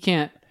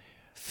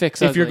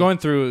fix. If you're ugly. going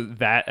through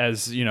that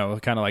as,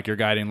 kind of like your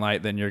guiding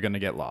light, then you're going to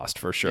get lost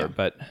for sure. Yeah.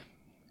 But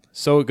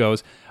so it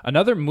goes.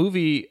 Another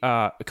movie,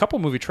 a couple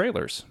movie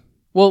trailers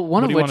Well, one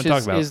What of do you which wanna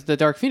talk about? is the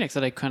Dark Phoenix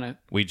that I kind of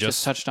we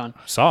just touched on.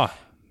 saw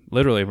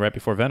literally right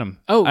before Venom.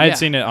 Oh, I had yeah.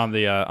 seen it on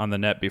the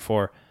net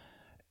before.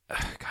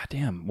 God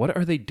damn, what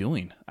are they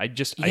doing? I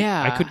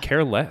Yeah. could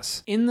care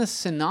less. In the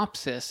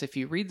synopsis, if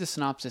you read the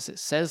synopsis, it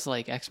says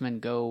like X-Men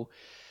go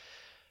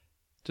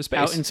To space.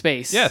 out in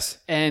space. Yes.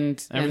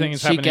 and Everything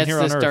is she happening gets here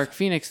on this Earth. Dark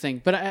Phoenix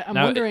thing. But I'm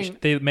Now, wondering,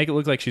 they make it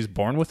look like she's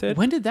born with it.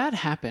 when did that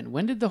happen?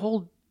 When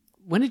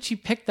did she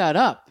pick that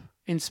up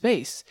in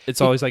space?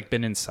 It's always like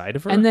been inside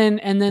of her. And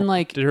then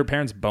like, Did her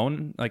parents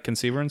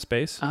conceive her in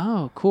space?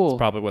 oh, cool.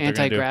 probably what they're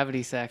gonna do.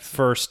 Anti-gravity sex.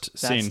 First That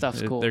scene.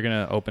 stuff's cool. They're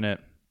gonna open it.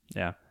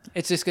 Yeah.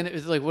 It's just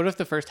it's like, what if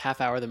the first half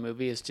hour of the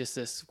movie is just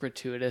this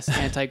gratuitous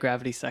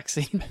anti-gravity sex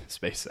scene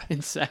Space.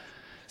 in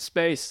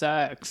space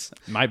sex?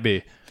 Might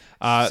be.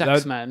 Sex That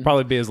would men.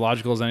 probably be as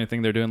logical as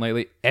anything they're doing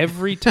lately.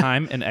 Every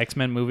time an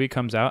X-Men movie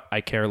comes out, I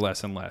care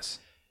less and less.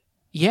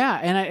 Yeah,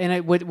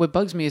 and what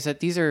bugs me is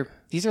that these are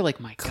like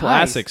my guys.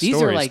 Classic These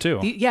stories, are like, too.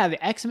 The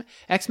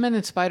X-Men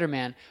and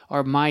Spider-Man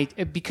are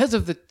because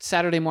of the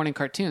Saturday morning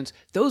cartoons.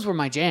 Those were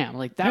my jam.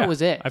 Like that Yeah,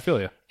 was it. I feel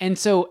you. And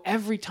so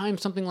every time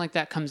something like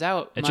that comes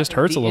out, It just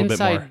hurts a little bit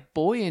The more. inside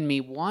boy in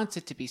me wants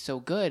it to be so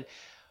good,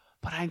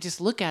 but I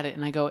just look at it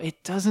and I go,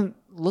 it doesn't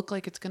look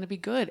like it's going to be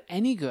good,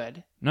 any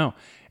good. No.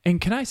 And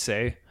can I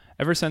say,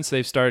 ever since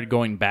they've started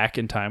going back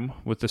in time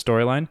with the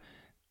storyline,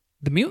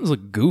 the mutants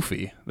look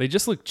goofy. They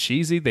just look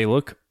cheesy. They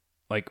look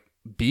like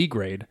B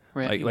grade,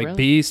 like Really?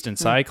 Beast and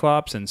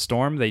Cyclops and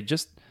Storm. They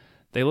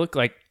look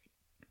like,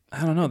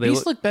 I don't know. They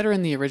Beast looked better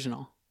in the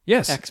original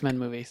yes, X-Men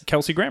movies.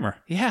 Kelsey Grammer,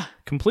 Yeah,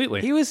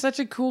 completely. he was such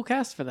a cool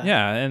cast for that.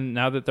 Yeah, and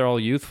now that they're all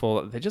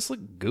youthful, they just look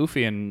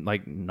goofy and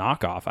like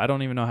knockoff. I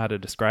don't even know how to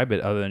describe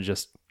it other than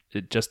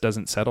it just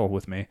doesn't settle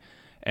with me.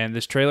 And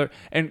this trailer,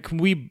 and can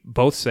we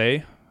both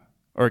say,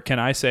 or can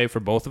I say for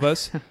both of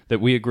us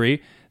that we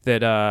agree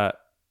that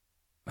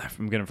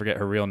I'm gonna forget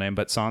her real name,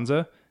 but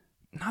Sansa,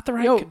 not the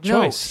right No,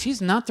 choice.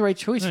 she's not the right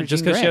choice for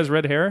Just Jean because she Grey. has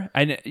red hair,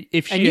 and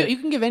if she, And you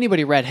can give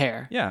anybody red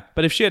hair. yeah,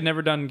 but if she had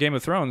never done Game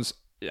of Thrones,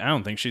 I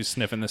don't think she's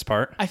sniffing this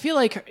part. I feel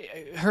like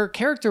her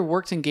character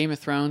works in Game of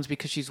Thrones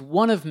because she's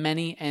one of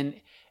many,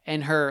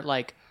 and her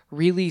like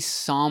really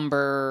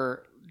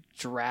somber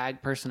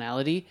drag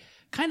personality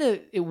kind of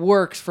it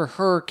works for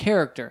her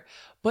character,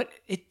 but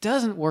it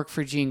doesn't work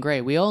for Jean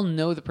Grey. We all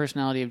know the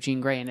personality of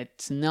Jean Grey, and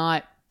it's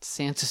not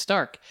Sansa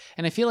Stark.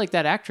 And I feel like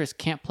that actress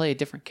can't play a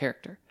different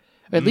character.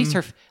 Or at least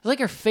her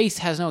face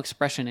has no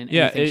expression in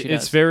Yeah, anything she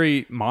does. it's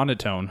very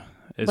monotone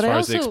as But I far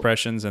as the also-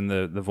 expressions and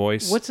the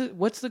voice.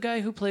 What's the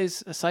guy who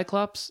plays a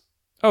Cyclops?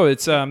 Oh,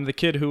 it's the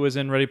kid who was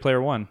in Ready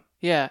Player One.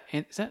 Yeah,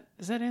 and is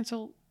that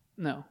Ansel?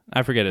 No,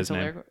 I forget his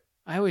Ansel name. Elgort?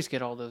 I always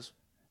get all those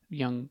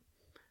young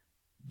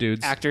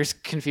Dudes. actors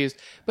confused.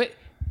 But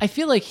I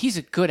feel like he's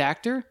a good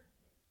actor,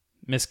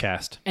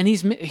 Miscast. and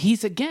he's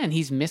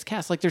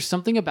miscast. Like there's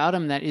something about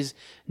him that is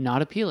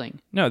not appealing.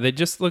 No, they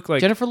just look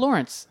like Jennifer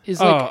Lawrence is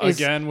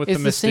again with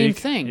is the same Mystique.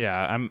 thing.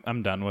 Yeah,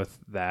 I'm done with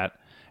that.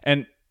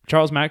 And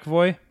Charles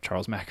McAvoy.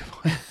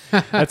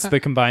 That's the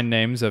combined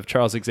names of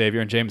Charles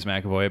Xavier and James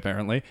McAvoy,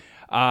 apparently.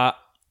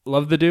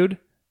 Love the dude.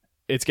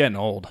 It's getting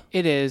old.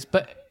 It is,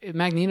 but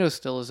Magneto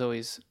still is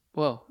always.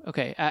 Whoa,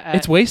 okay.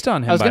 It's waste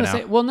on him I was by gonna now.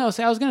 say, well, no.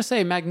 I was gonna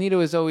say Magneto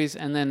is always,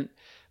 and then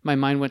my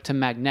mind went to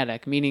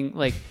magnetic, meaning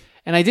like,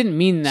 and I didn't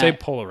mean that. Say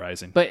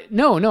polarizing. But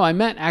no, I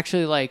meant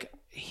actually like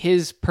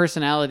his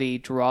personality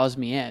draws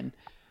me in.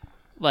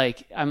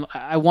 Like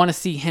I want to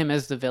see him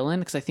as the villain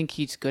because I think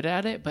he's good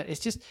at it. But it's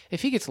just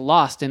if he gets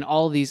lost in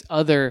all these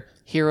other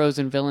heroes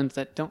and villains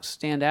that don't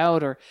stand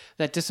out or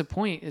that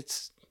disappoint,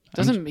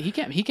 he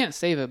can't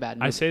save a bad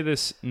movie. I say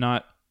this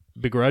not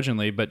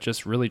begrudgingly, but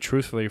just really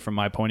truthfully from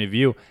my point of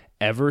view.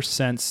 Ever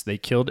since they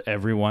killed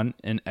everyone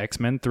in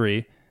X-Men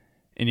 3,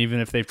 and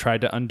even if they've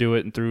tried to undo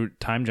it and through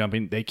time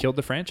jumping, they killed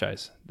the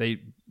franchise.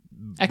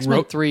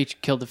 X-Men 3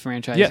 killed the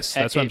franchise. Yes,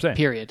 that's what I'm saying.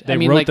 Period. They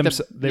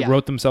They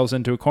wrote themselves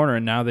into a corner,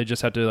 and now they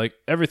just have to like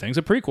everything's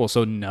a prequel,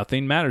 so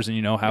nothing matters, and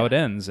you know how it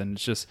ends, and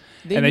it's just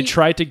they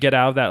tried to get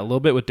out of that a little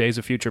bit with Days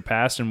of Future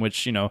Past, in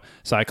which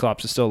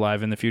Cyclops is still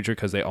alive in the future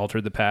because they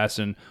altered the past,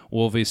 and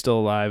Wolvie's still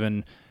alive,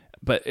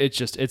 but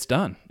it's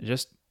done.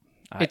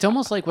 It's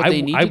almost like what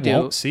they need to do. I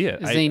won't see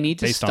it. Is they need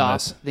to based on stop.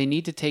 this. They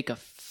need to take a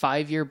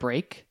 5-year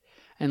break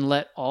and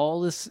let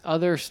all this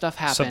other stuff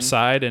happen.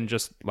 Subside and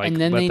just like and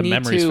then let they the need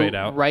memories to fade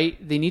out.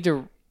 They need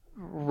to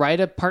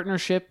write a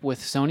partnership with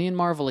Sony and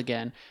Marvel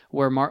again,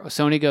 where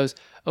Sony goes,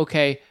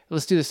 okay,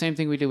 let's do the same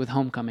thing we did with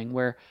Homecoming,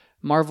 where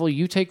Marvel,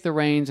 you take the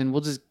reins and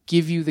we'll just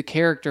give you the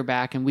character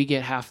back and we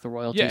get half the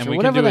royalties, Yeah, and or we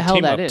whatever can do the a hell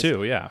team that up is.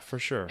 too. Yeah, for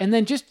sure. And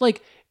then just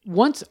like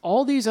once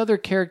all these other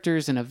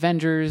characters and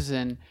Avengers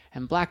and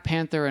Black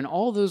Panther and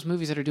all those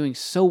movies that are doing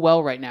so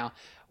well right now,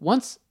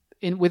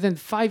 within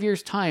 5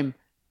 years' time,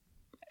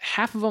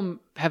 half of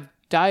them have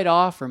died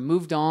off or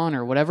moved on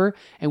or whatever,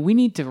 and we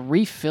need to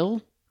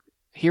refill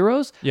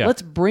heroes. Yeah.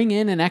 Let's bring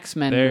in an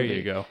X-Men There movie.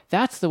 you go.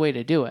 That's the way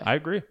to do it. I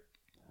agree.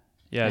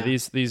 Yeah, Yeah.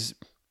 these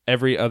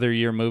every other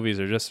year movies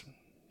are just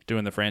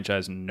doing the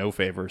franchise no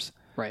favors.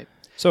 Right.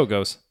 So it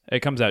goes. It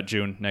comes out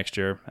June next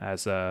year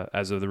as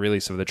of the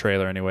release of the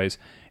trailer anyways.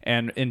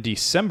 And in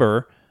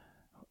December,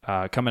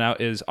 coming out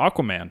is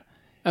Aquaman.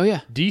 Oh,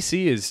 yeah.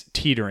 DC is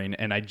teetering,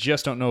 and I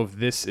just don't know if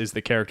this is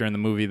the character in the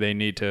movie they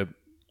need to,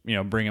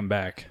 bring him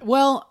back.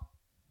 Well,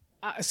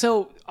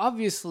 so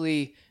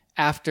obviously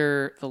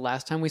after the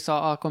last time we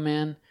saw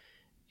Aquaman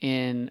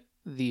in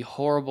the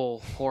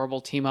horrible,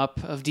 horrible team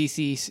up of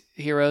DC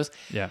heroes,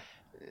 Yeah.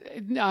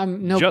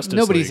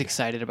 nobody's League.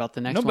 excited about the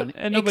next one.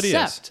 And nobody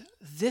except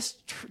this.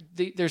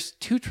 There's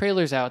 2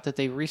 trailers out that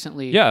they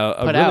recently Yeah,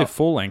 a put really out.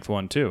 full-length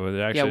one, too. It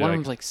actually, Yeah, one of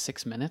them's like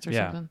 6 minutes or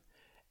something.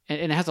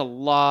 And it has a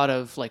lot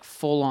of like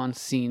full-on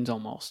scenes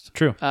almost.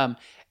 True.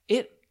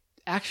 It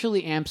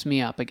actually amps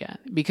me up again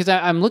because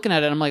I'm looking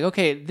at it and I'm like,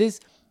 okay, this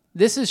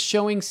is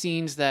showing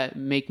scenes that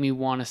make me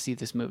want to see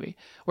this movie.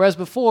 Whereas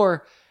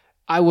before,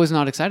 I was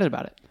not excited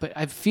about it. But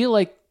I feel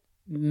like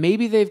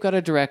maybe they've got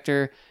a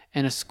director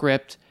and a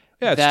script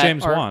Yeah, it's that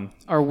James Wan.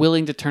 are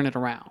willing to turn it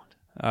around.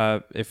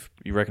 If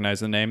you recognize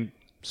the name,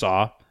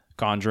 Saw,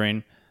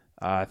 Conjuring.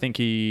 I think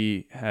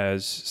he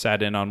has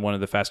sat in on one of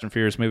the Fast and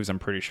Furious movies. I'm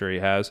pretty sure he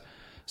has.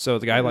 So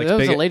the guy likes That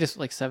was big... the latest,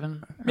 like 7? or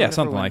Yeah, whatever,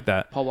 something when like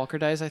that. Paul Walker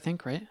dies, I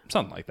think, right?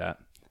 Something like that.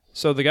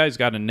 So the guy's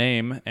got a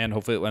name, and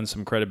hopefully it lends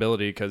some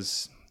credibility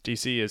because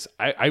DC is...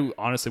 I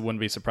honestly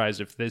wouldn't be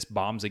surprised if this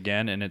bombs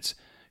again and it's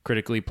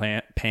critically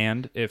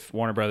panned if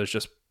Warner Brothers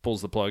just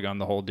pulls the plug on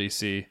the whole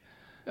DC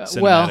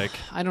cinematic. Well,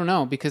 I don't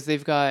know because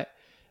they've got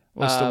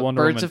Still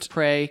Wonder Birds Woman of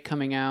Prey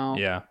coming out.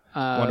 Yeah.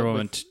 Wonder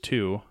Woman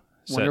 2.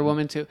 Wonder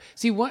Woman 2.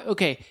 See what?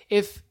 Okay,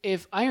 if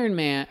Iron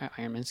Man,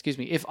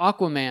 if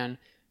Aquaman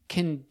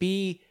can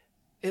be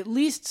at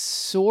least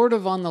sort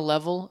of on the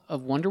level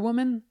of Wonder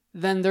Woman,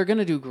 then they're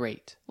gonna do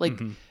great. Like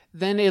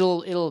then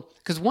it'll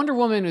because Wonder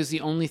Woman is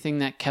the only thing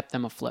that kept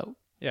them afloat.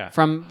 Yeah.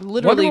 From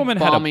literally Wonder Woman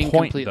bombing had a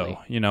point, completely.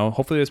 though.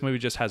 Hopefully this movie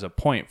just has a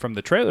point. From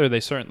the trailer, they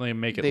certainly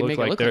make it look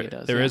like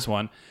there is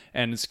one.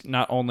 And it's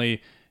not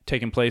only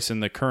taking place in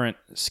the current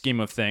scheme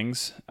of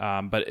things,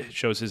 but it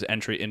shows his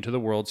entry into the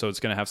world, so it's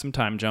going to have some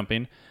time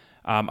jumping.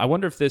 I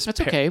wonder if this...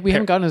 That's okay. We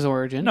haven't gotten his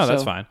origin. No, so.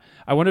 that's fine.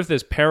 I wonder if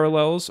this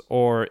parallels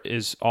or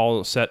is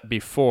all set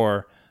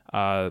before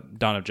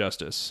Dawn of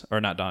Justice. Or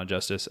not Dawn of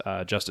Justice,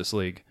 Justice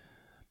League.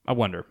 I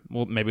wonder.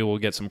 Maybe we'll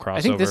get some crossover.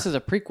 I think this is a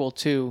prequel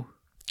to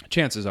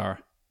Chances are.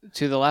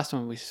 To the last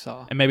one we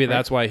saw. And maybe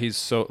that's why he's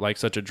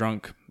such a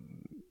drunk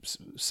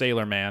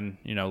sailor man,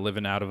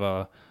 living out of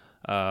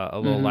a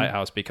little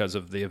lighthouse because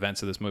of the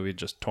events of this movie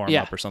just tore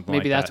him up or something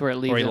like that. Maybe that's where it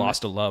leads. Or he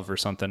lost a love or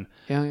something.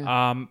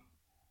 Yeah.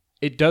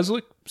 It does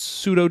look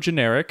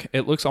pseudo-generic.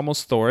 It looks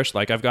almost Thorish.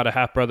 Like I've got a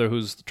half-brother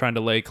who's trying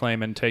to lay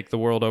claim and take the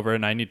world over,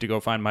 and I need to go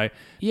find my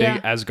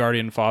big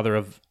Asgardian father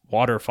of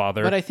water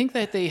father. But I think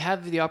that they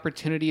have the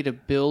opportunity to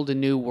build a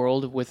new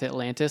world with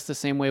Atlantis the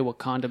same way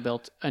Wakanda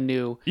built a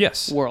new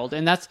world.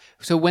 And that's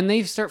so when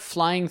they start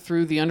flying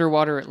through the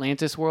underwater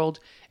Atlantis world,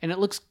 and it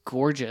looks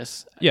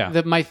gorgeous.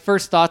 Yeah. My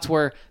first thoughts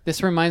were,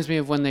 this reminds me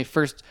of when they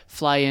first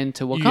fly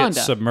into Wakanda. You get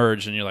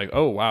submerged and you're like,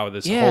 oh, wow,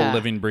 this whole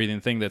living,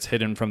 breathing thing that's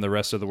hidden from the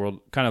rest of the world.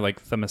 Kind of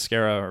like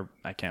Themyscira, or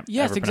I can't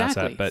ever pronounce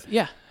that. But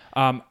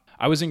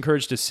I was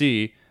encouraged to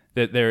see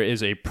that there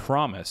is a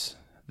promise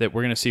that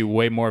we're going to see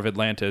way more of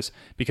Atlantis,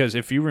 because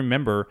if you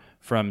remember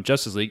from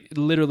Justice League,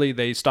 literally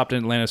they stopped in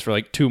Atlantis for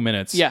like 2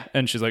 minutes. Yeah.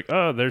 And she's like,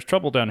 oh, there's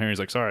trouble down here. He's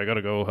like, sorry, I got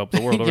to go help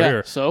the world over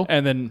here. So?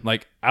 And then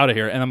like out of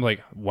here. And I'm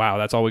like, wow,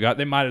 that's all we got.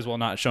 They might as well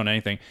not have shown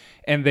anything.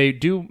 And they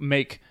do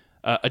make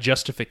a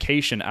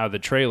justification out of the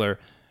trailer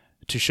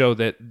to show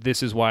that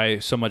this is why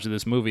so much of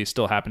this movie is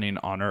still happening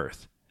on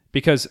Earth.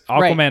 Because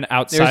Aquaman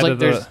outside of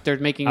they're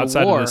making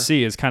outside a war. of the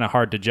sea is kind of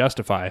hard to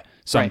justify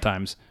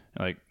sometimes.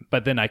 Like,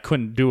 but then I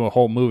couldn't do a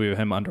whole movie with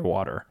him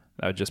underwater.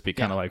 That would just be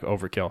kind of like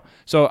overkill.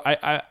 So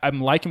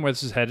I'm liking where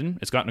this is heading.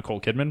 It's got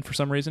Nicole Kidman for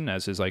some reason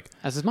as his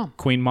mom,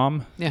 Queen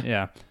Mom.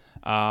 Yeah.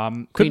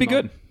 Could be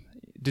good.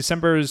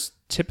 December is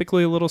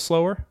typically a little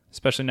slower,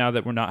 especially now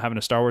that we're not having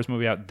a Star Wars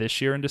movie out this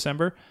year in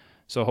December.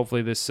 So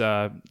hopefully this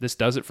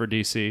does it for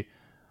DC.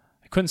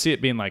 I couldn't see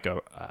it being like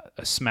a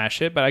smash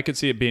hit, but I could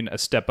see it being a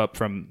step up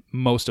from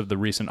most of the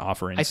recent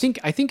offerings.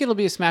 I think it'll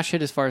be a smash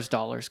hit as far as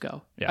dollars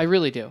go. Yeah. I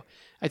really do.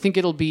 I think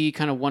it'll be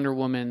kind of Wonder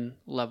Woman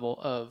level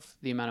of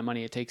the amount of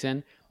money it takes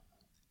in.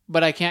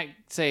 But I can't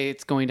say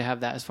it's going to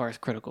have that as far as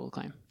critical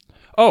acclaim.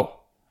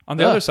 Oh, on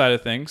the other side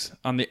of things,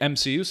 on the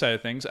MCU side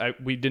of things,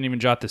 we didn't even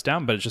jot this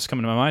down, but it's just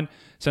coming to my mind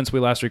since we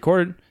last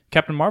recorded,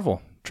 Captain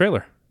Marvel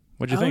trailer.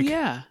 What'd you think?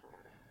 Oh,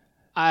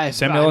 yeah.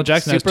 Samuel L.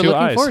 Jackson has 2 eyes. Super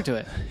looking forward to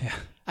it. Yeah.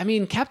 I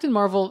mean, Captain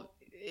Marvel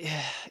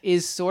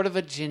is sort of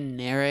a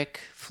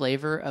generic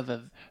flavor of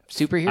a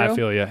superhero. I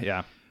feel you,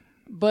 yeah.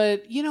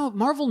 But,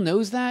 Marvel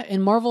knows that,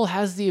 and Marvel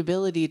has the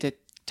ability to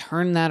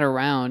turn that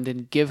around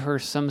and give her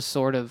some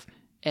sort of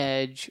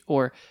edge,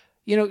 or,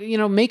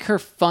 make her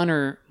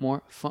funner,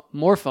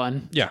 more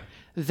fun yeah.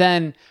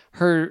 than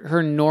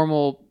her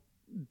normal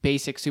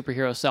basic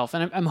superhero self,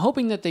 and I'm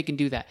hoping that they can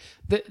do that.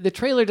 The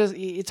trailer does.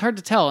 It's hard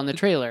to tell in the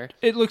trailer.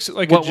 It looks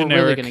like what a generic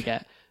we're really going to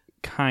get,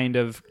 kind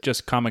of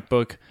just comic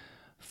book.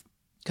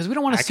 Because we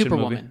don't want a action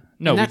Superwoman. movie.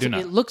 No, we do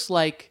not. It looks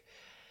like,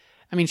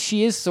 I mean,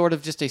 she is sort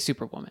of just a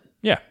Superwoman.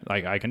 Yeah,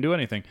 like I can do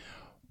anything.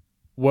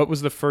 What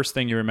was the first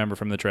thing you remember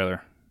from the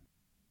trailer?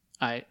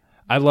 I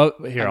love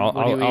here. I'll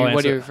answer.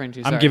 What are you referring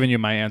to? Sorry. I'm giving you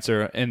my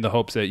answer in the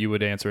hopes that you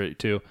would answer it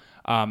too.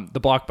 The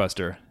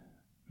Blockbuster.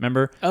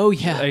 Remember? Oh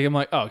yeah. I'm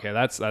like, oh, okay,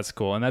 that's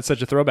cool, and that's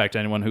such a throwback to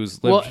anyone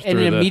who's lived through and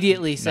it the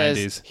immediately 90s.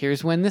 says,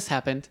 "Here's when this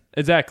happened."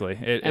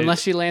 Exactly.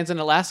 Unless she lands in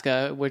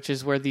Alaska, which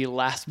is where the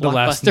last the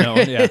last Blockbuster known,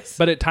 is. yeah.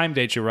 But it time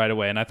dates you right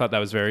away, and I thought that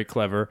was very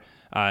clever.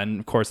 And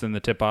of course, in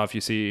the tip off,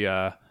 you see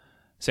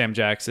Sam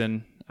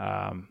Jackson,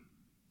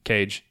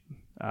 Cage,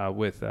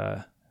 with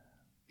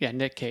Yeah,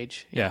 Nick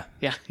Cage. yeah.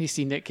 You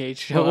see Nick Cage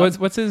show up.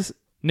 What's his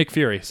Nick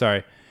Fury?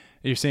 Sorry,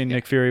 you're seeing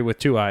Nick Fury with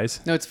two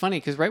eyes. No, it's funny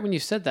because right when you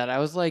said that, I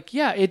was like,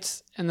 "Yeah,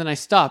 it's," and then I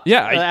stopped.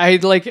 Yeah,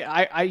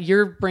 I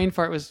your brain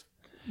fart was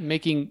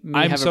making me.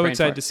 I'm have a so brain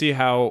excited fart. to see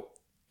how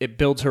it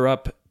builds her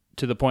up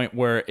to the point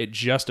where it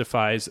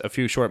justifies a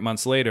few short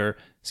months later,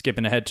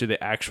 skipping ahead to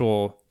the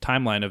actual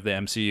timeline of the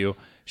MCU.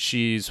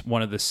 She's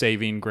one of the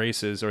saving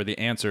graces or the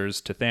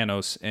answers to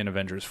Thanos in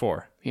Avengers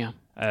 4. Yeah.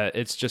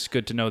 It's just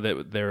good to know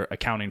that they're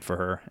accounting for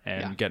her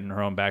and getting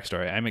her own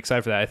backstory. I'm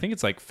excited for that. I think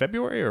it's like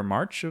February or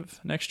March of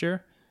next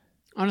year.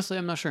 Honestly,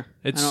 I'm not sure.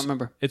 I don't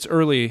remember. It's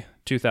early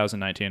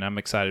 2019. I'm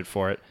excited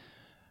for it.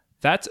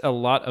 That's a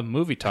lot of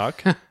movie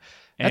talk.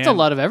 That's a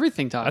lot of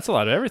everything talk. That's a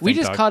lot of everything. We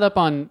just talk. caught up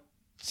on,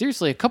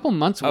 seriously, a couple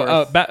months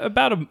worth.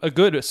 About a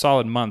good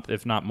solid month,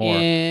 if not more.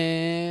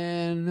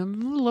 In a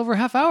little over a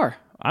half hour.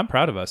 I'm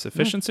proud of us.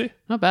 Efficiency?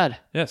 Not bad.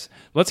 Yes.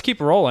 Let's keep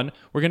rolling.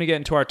 We're going to get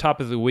into our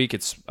top of the week.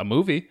 It's a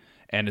movie,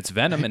 and it's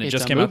Venom, and it It's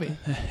just a came movie.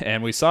 out,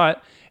 and we saw it.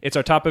 It's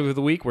our topic of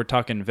the week. We're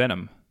talking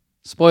Venom.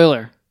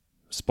 Spoiler.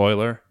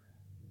 Spoiler.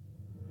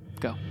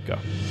 Go. Go.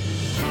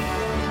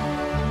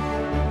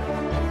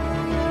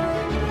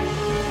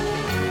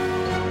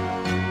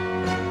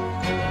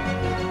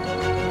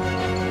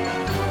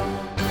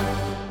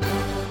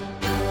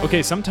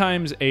 Okay,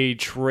 sometimes a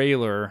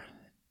trailer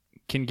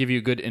can give you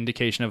a good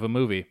indication of a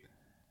movie.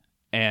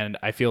 And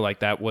I feel like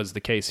that was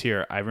the case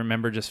here. I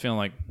remember just feeling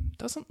like,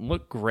 doesn't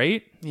look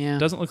great. Yeah.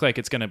 Doesn't look like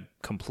it's going to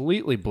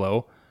completely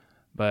blow.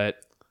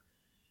 But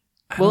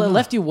Well, it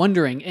left you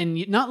wondering,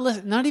 and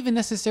not even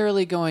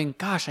necessarily going,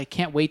 "Gosh, I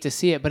can't wait to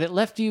see it," but it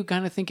left you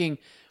kind of thinking,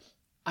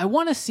 "I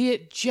want to see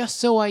it just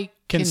so I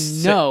can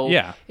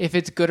know if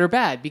it's good or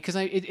bad." Because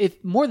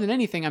if more than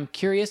anything, I'm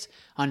curious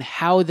on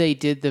how they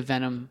did the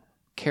Venom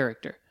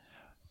character.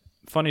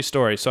 funny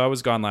story. So I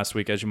was gone last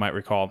week, as you might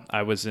recall.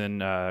 I was in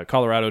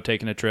Colorado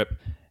taking a trip,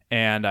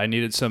 and I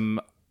needed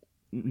some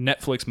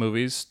Netflix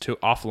movies to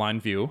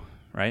offline view,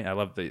 right? I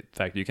love the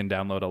fact that you can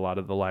download a lot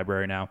of the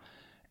library now.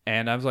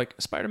 And I was like,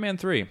 Spider-Man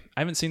 3. I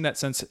haven't seen that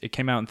since it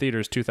came out in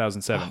theaters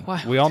 2007.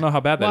 We all know how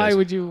bad that is. Why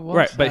would you watch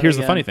Right, but that here's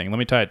the again? funny thing. Let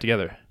me tie it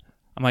together.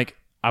 I'm like,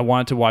 I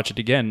wanted to watch it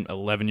again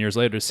 11 years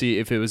later to see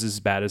if it was as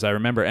bad as I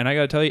remember. And I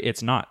got to tell you,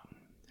 it's not.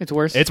 It's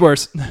worse. It's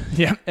worse.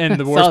 Yeah, and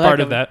the Saw worst that part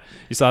of coming. that,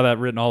 you saw that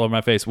written all over my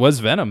face, was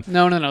Venom.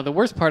 No. The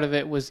worst part of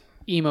it was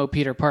emo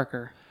Peter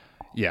Parker.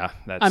 Yeah,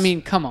 that's... I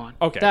mean, come on.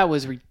 Okay. That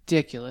was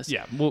ridiculous.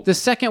 Yeah, well... The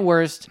second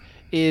worst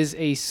is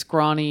a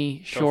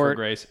scrawny, Topher short...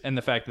 Grace, and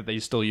the fact that they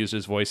still use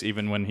his voice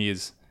even when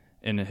he's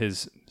in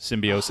his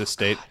symbiosis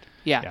state.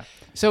 Yeah.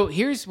 So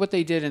here's what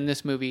they did in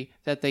this movie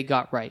that they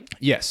got right.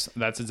 Yes,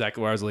 that's exactly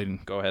where I was leading.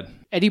 Go ahead.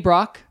 Eddie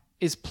Brock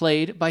is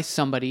played by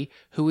somebody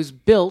who is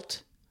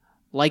built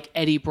like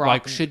Eddie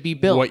Brock should be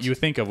built. What you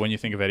think of when you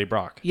think of Eddie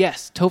Brock.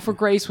 Yes. Topher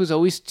Grace was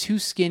always too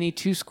skinny,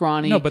 too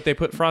scrawny. No, but they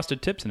put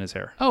frosted tips in his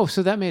hair. Oh,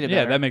 so that made it Yeah,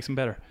 better. that makes him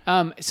better.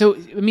 So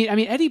I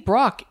mean, Eddie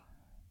Brock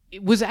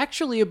was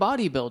actually a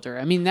bodybuilder.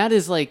 I mean, that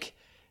is like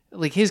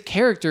his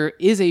character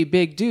is a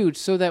big dude.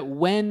 So that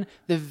when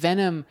the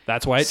Venom,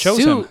 That's why it chose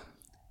him.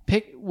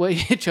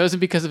 It chose him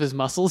because of his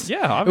muscles. Yeah,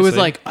 It was obviously.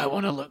 like, I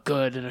want to look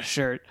good in a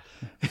shirt.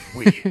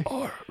 We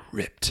are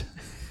ripped.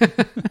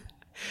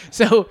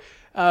 So,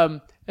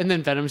 and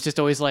then Venom's just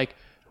always like,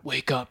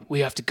 wake up,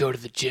 we have to go to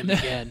the gym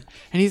again.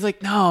 And he's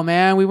like, no,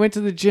 man, we went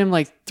to the gym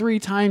like 3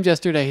 times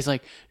yesterday. He's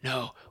like,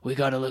 no, we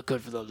got to look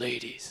good for the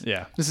ladies.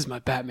 Yeah, This is my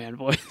Batman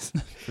voice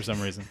for some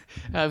reason.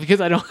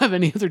 because I don't have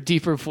any other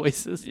deeper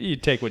voices. You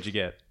take what you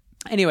get.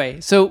 Anyway,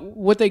 so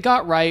what they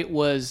got right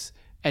was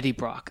Eddie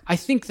Brock. I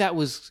think that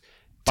was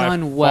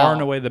done By well. far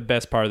and away the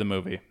best part of the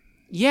movie.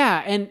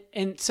 Yeah,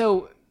 and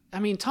so I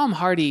mean, Tom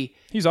Hardy,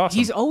 He's awesome.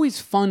 he's always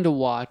fun to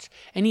watch,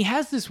 and he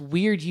has this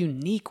weird,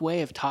 unique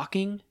way of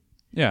talking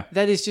Yeah.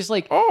 that is just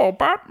like, Oh,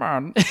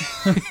 Batman.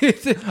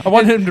 I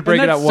wanted him to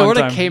break it out one sort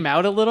time. of came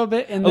out a little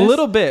bit in A this,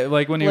 little bit,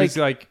 like when he like- was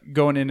like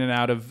going in and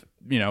out of,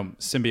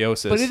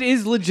 symbiosis. but it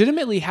is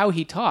legitimately how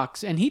he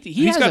talks, and he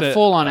has got a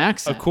full on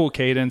accent. a cool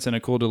cadence and a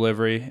cool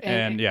delivery.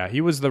 And yeah, he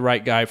was the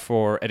right guy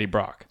for Eddie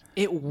Brock.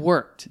 It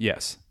worked,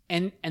 Yes.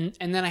 and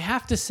then I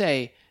have to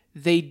say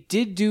they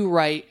did do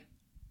right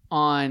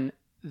on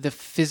the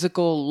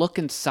physical look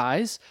and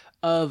size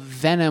of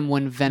Venom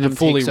when Venom The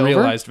fully takes over.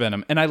 realized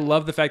Venom. And I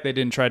love the fact they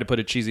didn't try to put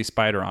a cheesy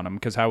spider on him,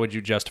 because how would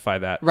you justify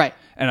that? Right.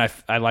 And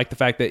I like the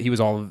fact that he was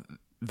all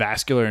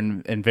vascular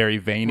and very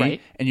veiny.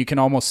 Right. And you can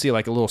almost see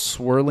like a little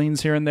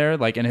swirlings here and there.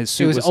 Like, in his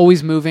suit It was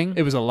always moving.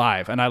 it was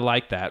alive. And I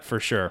like that for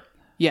sure.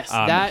 Yes,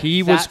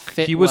 he that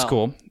fit was well.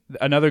 cool.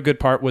 Another good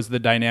part was the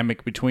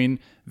dynamic between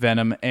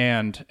Venom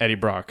and Eddie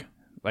Brock.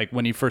 Like,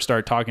 when he first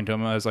started talking to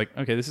him, I was like,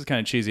 okay, this is kind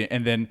of cheesy.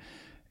 And then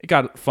it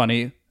got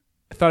funny.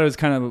 I thought it was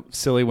kind of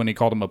silly when he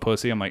called him a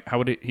pussy. I'm like, how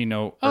would he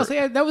know?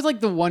 Honestly, that was like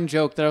the one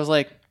joke that I was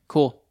like,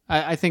 cool.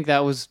 I think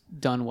that was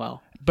done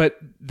well. But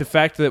the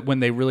fact that when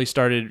they really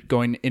started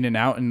going in and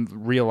out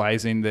and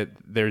realizing that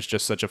there's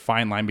just such a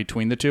fine line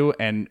between the two,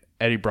 and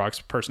Eddie Brock's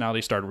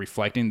personality started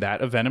reflecting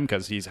that of Venom,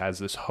 because he has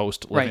this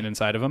host living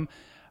inside of him.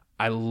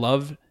 I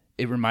love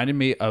it. Reminded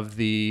me of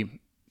the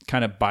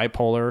kind of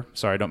bipolar.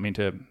 Sorry, I don't mean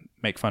to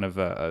make fun of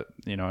an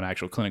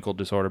actual clinical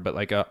disorder, but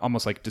like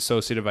almost like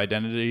dissociative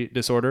identity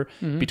disorder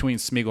between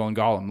Smeagol and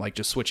Gollum, like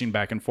just switching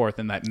back and forth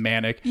in that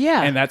manic.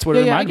 Yeah. And that's what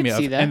it reminded I me can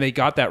of. see that. And they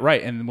got that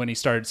right. And when he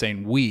started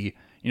saying we,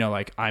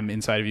 like, I'm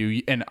inside of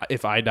you, and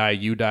if I die,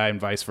 you die, and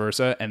vice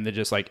versa. And they're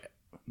just like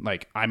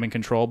I'm in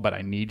control, but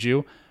I need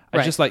you.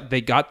 I just like,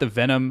 they got the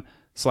Venom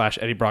 /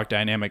 Eddie Brock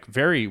dynamic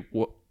very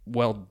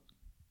well.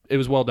 It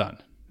was well done.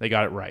 They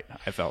got it right,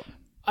 I felt.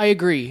 I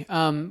agree.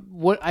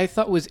 What I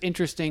thought was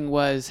interesting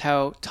was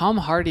how Tom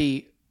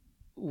Hardy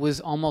was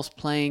almost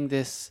playing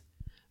this,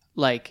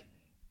 like,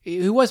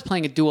 he was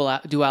playing a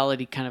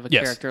duality kind of a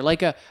character.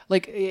 Like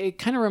it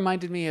kind of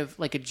reminded me of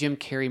like a Jim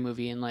Carrey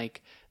movie in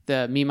like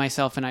the Me,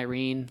 Myself, and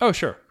Irene. Oh,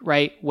 sure.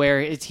 Right,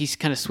 where he's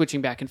kind of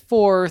switching back and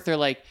forth, or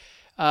like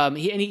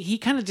he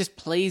kind of just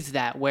plays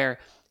that where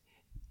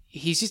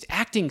he's just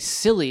acting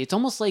silly. It's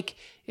almost like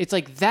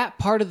that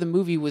part of the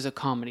movie was a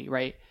comedy,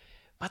 right?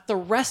 But the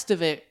rest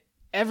of it,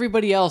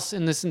 everybody else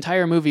in this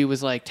entire movie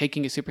was like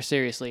taking it super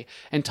seriously,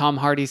 and Tom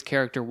Hardy's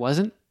character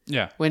wasn't.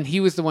 Yeah. When he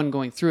was the one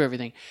going through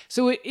everything.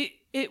 So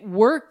it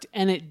worked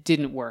and it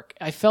didn't work.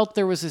 I felt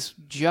there was this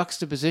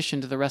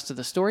juxtaposition to the rest of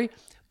the story,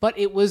 but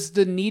it was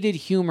the needed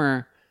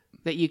humor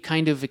that you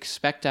kind of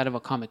expect out of a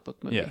comic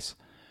book movie. Yes.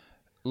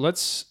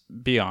 Let's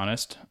be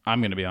honest.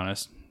 I'm going to be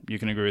honest. You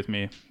can agree with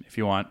me if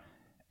you want.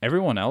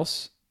 Everyone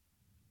else,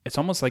 it's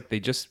almost like they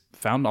just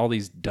found all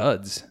these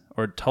duds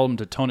or told them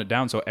to tone it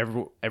down, so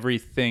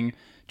everything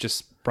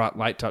just brought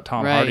light to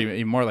Tom Hardy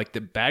even more. Like,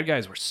 the bad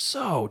guys were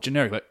so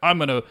generic. Like, I'm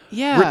gonna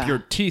rip your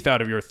teeth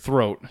out of your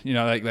throat.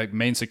 Like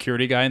main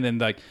security guy, and then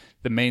like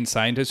the main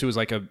scientist who was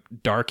like a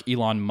dark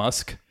Elon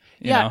Musk.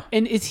 You know?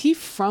 And is he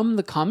from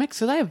the comics?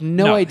 Because I have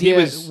no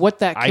idea what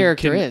that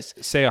character is.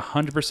 Say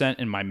 100%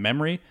 in my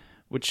memory,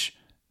 which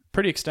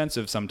pretty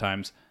extensive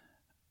sometimes.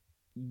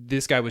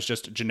 This guy was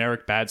just a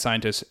generic bad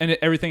scientist, and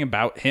everything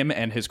about him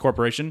and his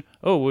corporation.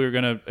 Oh, we were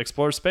going to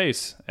explore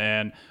space,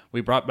 and we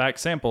brought back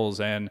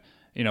samples, and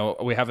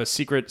we have a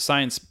secret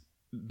science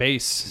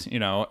base.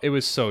 It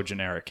was so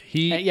generic.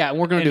 And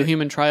we're going to do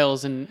human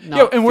trials, and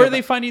and where are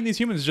they finding these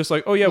humans? Just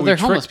like, oh yeah, they're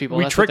homeless people.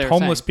 We tricked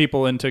homeless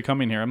people into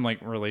coming here. I'm like,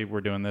 really?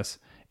 We're doing this?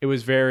 It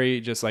was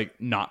very just like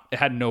it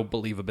had no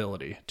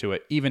believability to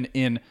it, even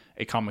in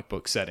a comic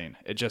book setting.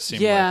 It just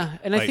seemed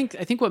and I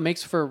think what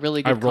makes for a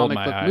really good comic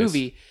book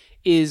movie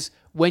is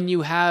when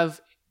you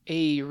have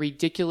a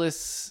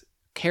ridiculous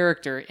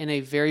character in a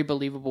very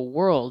believable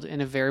world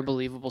in a very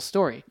believable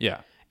story.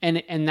 Yeah.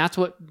 And that's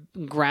what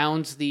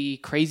grounds the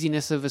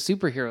craziness of a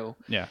superhero.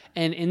 Yeah.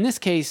 And in this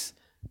case,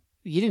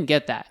 you didn't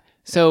get that.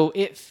 So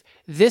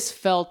this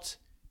felt,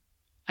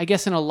 I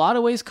guess, in a lot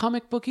of ways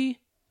comic booky,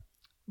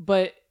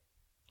 but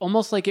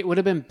almost like it would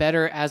have been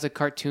better as a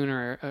cartoon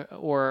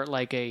or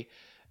like a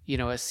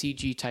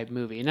CG type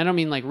movie. And I don't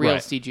mean like real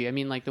CG. I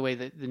mean like the way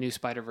that the new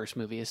Spider-Verse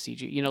movie is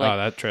CG.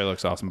 That trailer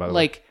looks awesome, by the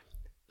way.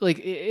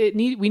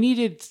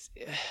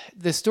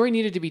 The story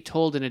needed to be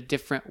told in a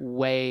different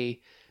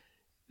way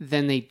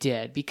than they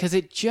did, because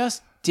it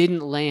just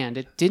didn't land.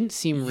 It didn't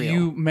seem real.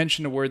 You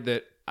mentioned a word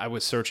that I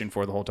was searching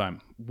for the whole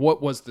time.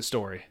 What was the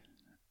story?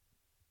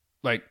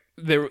 Like,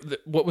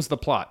 what was the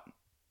plot?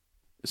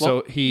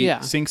 So he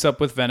syncs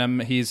up with Venom.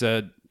 He's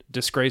a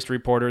disgraced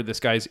reporter. This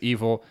guy's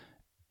evil.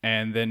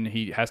 And then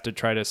he has to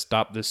try to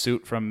stop the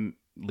suit from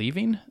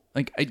leaving.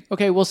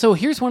 So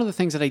here's one of the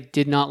things that I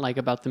did not like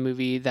about the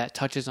movie that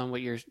touches on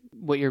what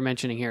you're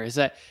mentioning here, is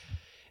that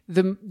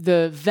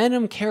the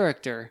Venom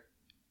character,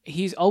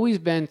 he's always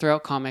been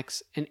throughout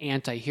comics an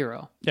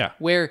anti-hero. Yeah.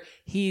 Where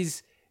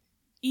he's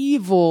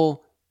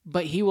evil,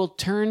 but he will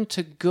turn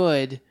to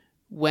good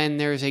when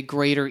there's a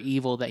greater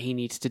evil that he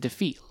needs to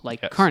defeat,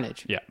 like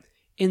Carnage. Yeah.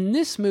 In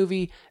this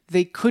movie,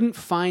 they couldn't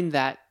find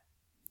that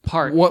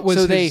part. What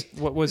was his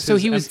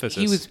emphasis?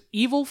 He was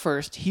evil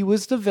first. He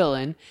was the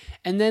villain,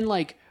 and then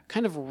like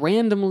kind of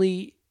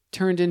randomly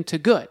turned into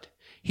good.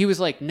 He was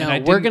like,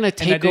 "No, we're going to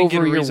take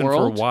over your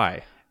world." For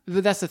why?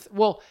 But that's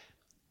or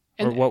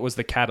what was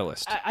the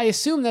catalyst? I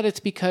assume that it's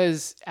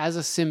because as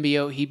a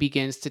symbiote, he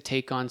begins to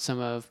take on some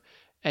of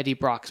Eddie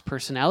Brock's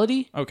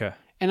personality. Okay,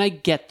 and I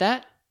get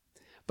that,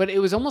 But it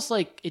was almost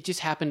like it just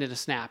happened in a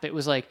snap. It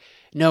was like,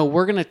 no,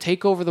 we're going to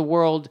take over the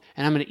world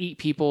and I'm going to eat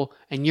people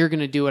and you're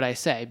going to do what I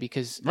say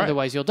because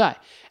otherwise you'll die.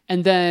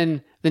 And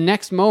then the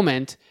next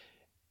moment,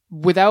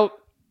 without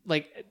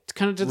like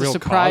kind of to the Real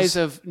surprise cause.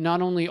 of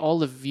not only all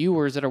the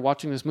viewers that are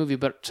watching this movie,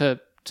 but to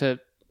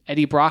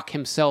Eddie Brock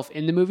himself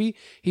in the movie,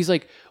 he's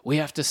like, we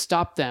have to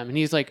stop them. And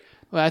he's like,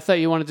 well, I thought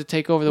you wanted to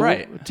take over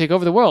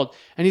the world.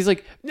 And he's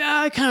like,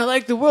 nah, I kind of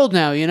like the world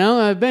now, you know?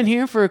 I've been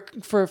here for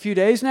a few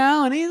days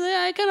now, and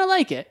I kind of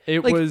like it.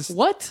 It like, was...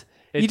 What?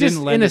 It you didn't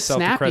just, lend in a itself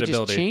to snap, you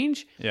credibility. just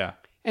change? Yeah.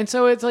 And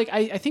so it's like,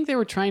 I think they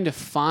were trying to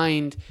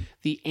find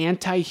the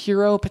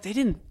anti-hero, but they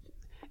didn't.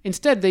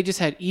 Instead, they just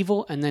had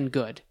evil and then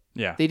good.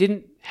 Yeah. They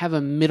didn't have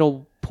a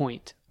middle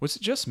point. Was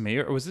it just me,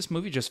 or was this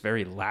movie just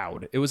very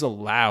loud? It was a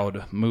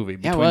loud movie Yeah,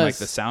 it between like was.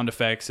 the sound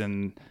effects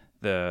and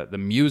the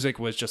music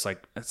was just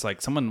like, it's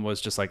like someone was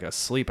just like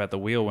asleep at the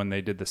wheel when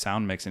they did the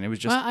sound mix, and it was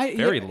just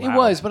very loud. It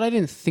was, but I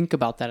didn't think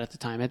about that at the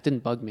time. It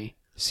didn't bug me.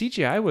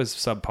 CGI was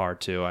subpar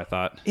too, I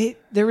thought.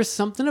 There was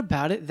something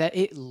about it that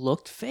it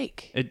looked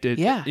fake. It did.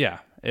 Yeah. Yeah.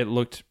 It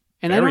looked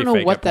And I very don't know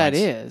fake what at that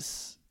points.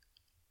 is,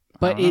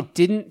 but don't know. it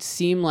didn't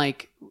seem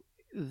like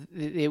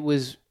it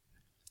was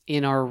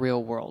in our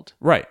real world.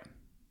 Right.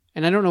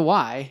 And I don't know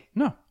why.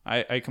 No,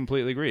 I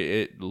completely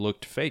agree. It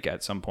looked fake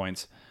at some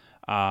points.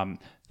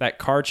 That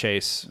car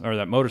chase or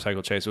that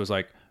motorcycle chase was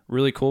like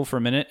really cool for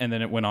a minute, and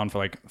then it went on for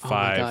like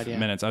 5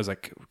 minutes. I was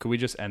like, could we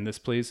just end this,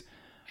 please?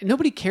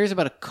 Nobody cares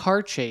about a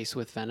car chase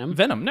with Venom.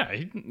 Venom, no,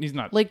 he's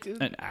not Like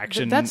an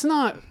action. That's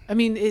not. I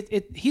mean,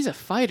 he's a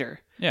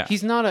fighter. Yeah.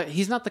 He's not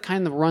the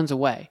kind that runs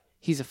away.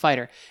 He's a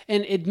fighter.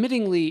 And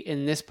admittingly,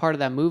 in this part of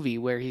that movie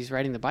where he's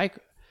riding the bike,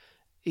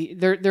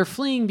 they're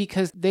fleeing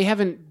because they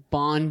haven't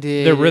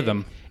bonded Their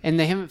rhythm. and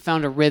they haven't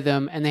found a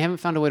rhythm, and they haven't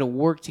found a way to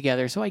work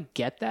together. So I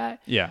get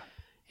that. Yeah.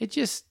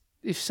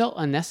 It felt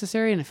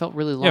unnecessary, and it felt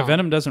really long. Yeah,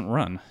 Venom doesn't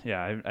run.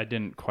 Yeah, I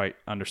didn't quite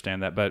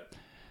understand that, but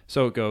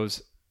so it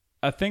goes.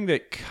 A thing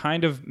that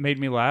kind of made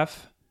me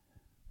laugh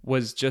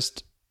was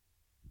just,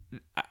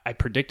 I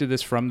predicted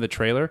this from the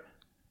trailer.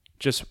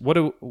 Just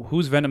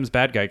who's Venom's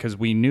bad guy? Because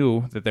we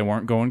knew that they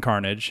weren't going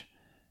Carnage.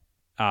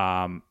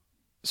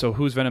 So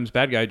who's Venom's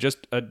bad guy?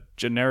 Just a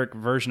generic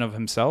version of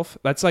himself.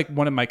 That's like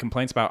one of my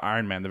complaints about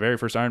Iron Man. The very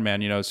first Iron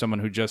Man, someone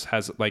who just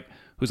has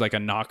who's like a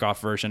knockoff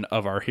version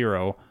of our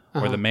hero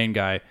or the main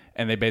guy,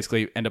 and they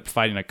basically end up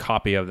fighting a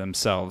copy of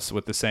themselves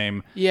with the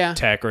same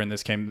tech, or in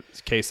this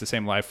case, the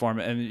same life form.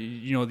 And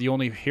you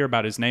only hear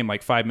about his name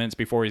like 5 minutes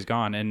before he's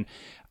gone. And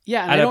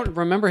I don't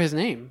remember his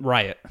name.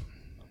 Riot.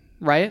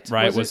 Riot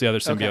Was the other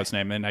symbiote's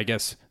name, and I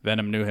guess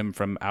Venom knew him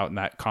from out in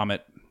that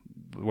comet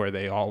where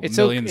they all It's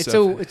millions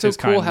so of it's so his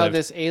cool kind how lived.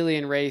 this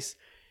alien race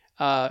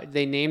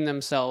they name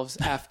themselves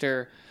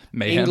after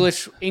Mayhem.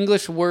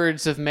 English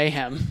words of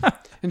mayhem.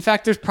 In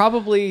fact, there's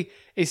probably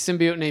a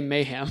symbiote named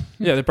Mayhem.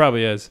 Yeah, there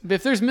probably is.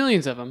 If there's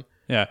millions of them.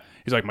 Yeah,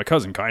 he's like, my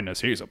cousin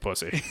Kindness, he's a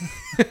pussy.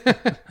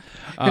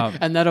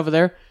 And that over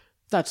there,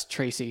 that's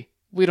Tracy.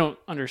 We don't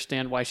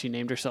understand why she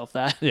named herself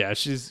that. Yeah,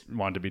 she's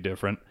wanted to be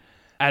different.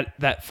 At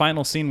that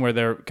final scene where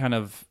they're kind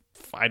of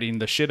fighting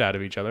the shit out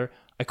of each other,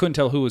 I couldn't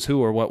tell who was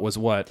who or what was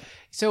what.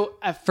 So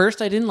at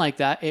first I didn't like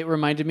that. It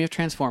reminded me of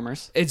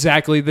Transformers.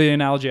 Exactly the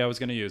analogy I was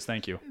going to use.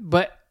 Thank you.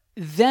 But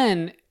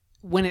then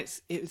when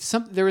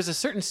there was a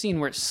certain scene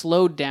where it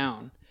slowed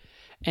down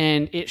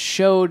and it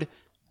showed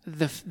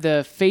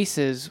the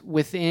faces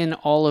within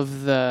all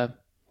of the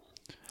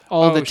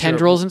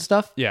tendrils and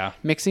stuff Yeah.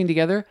 mixing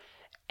together.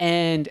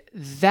 And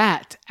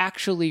that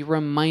actually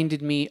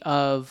reminded me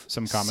of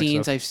Some comic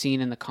scenes stuff. I've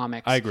seen in the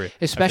comics. I agree. I feel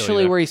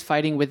Especially you where he's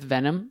fighting with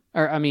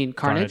Carnage.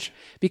 Carnage.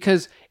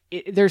 Because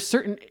there's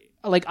certain,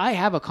 like I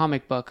have a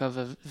comic book of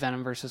a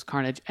Venom versus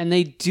Carnage, and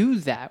they do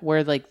that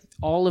where like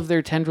all of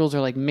their tendrils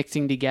are like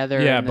mixing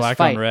together. Yeah, in this black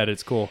fight. on red.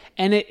 It's cool.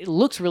 And it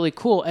looks really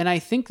cool. And I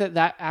think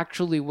that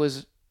actually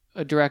was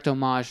a direct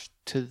homage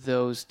to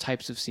those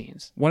types of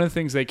scenes. One of the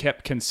things they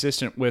kept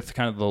consistent with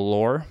kind of the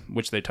lore,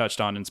 which they touched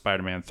on in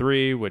Spider-Man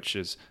 3, which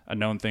is a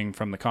known thing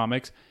from the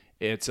comics,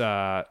 it's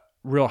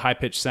real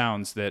high-pitched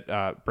sounds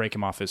that break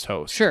him off his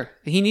host. Sure,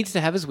 he needs to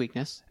have his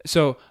weakness.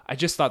 So I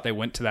just thought they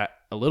went to that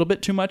a little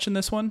bit too much in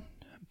this one,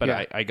 but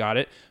Yeah. I got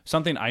it.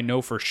 Something I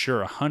know for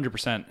sure,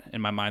 100%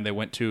 in my mind, they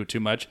went to too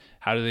much.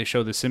 How do they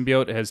show the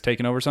symbiote has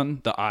taken over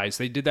something? The eyes.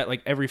 They did that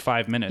like every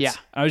 5 minutes. Yeah.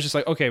 I was just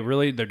like, okay,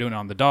 really? They're doing it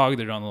on the dog.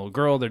 They're doing it on the little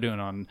girl. They're doing it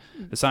on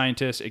the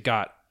scientist. It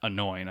got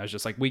annoying. I was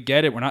just like, we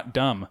get it. We're not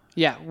dumb.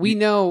 Yeah, we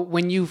know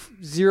when you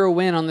zero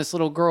in on this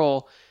little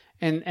girl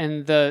and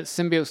the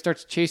symbiote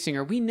starts chasing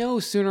her, we know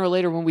sooner or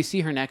later when we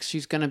see her next,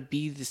 she's going to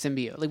be the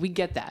symbiote. Like, we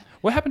get that.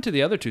 What happened to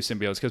the other two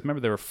symbiotes? Because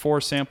remember, there were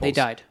 4 samples. They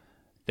died.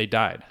 They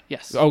died.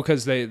 Yes. Oh,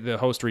 because the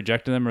host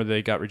rejected them, or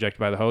they got rejected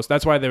by the host.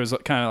 That's why there was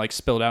kind of like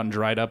spilled out and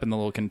dried up in the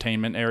little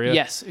containment area.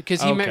 Yes,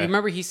 because Okay.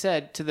 remember he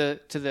said to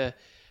the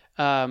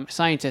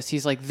scientist,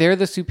 he's like, they're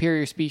the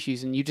superior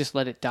species and you just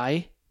let it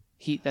die.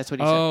 That's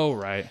what he said. Oh,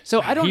 right.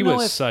 So I don't he know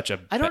was if such a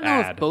I don't know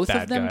if bad, both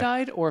bad of them guy.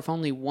 died or if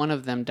only one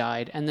of them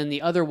died, and then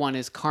the other one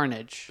is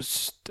Carnage.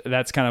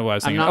 That's kind of what I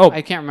was thinking.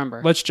 I can't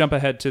remember. Let's jump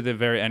ahead to the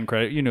very end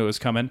credit. You knew it was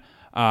coming.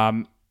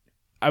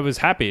 I was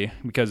happy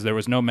because there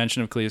was no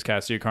mention of Cletus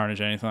Cassidy or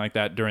Carnage or anything like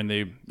that during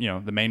the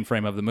main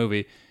frame of the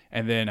movie.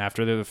 And then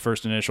after the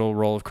first initial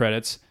roll of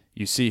credits,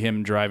 you see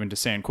him driving to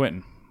San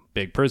Quentin,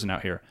 big prison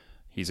out here.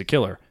 He's a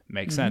killer.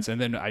 Makes sense. And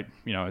then I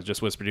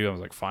just whispered to you, I was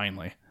like,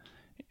 finally.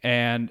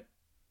 And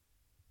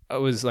I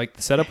was like,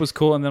 the setup was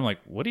cool. And then I'm like,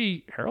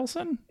 Woody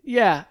Harrelson?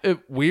 Yeah.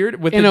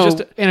 Weird. With In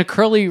a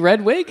curly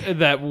red wig?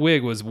 That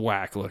wig was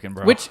whack looking,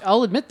 bro. Which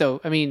I'll admit,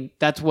 though, I mean,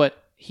 that's what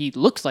he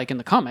looks like in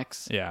the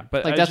comics. Yeah.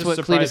 But like, I that's just what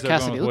surprised Cletus they're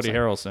Cassidy going with looks Woody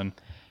like. Harrelson.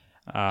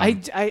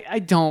 I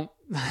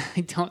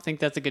don't think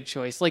that's a good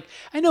choice. Like,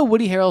 I know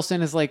Woody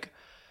Harrelson is like...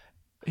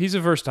 He's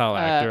a versatile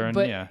actor. And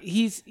but yeah.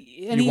 you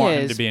want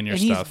him to be in your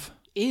stuff.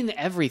 He's in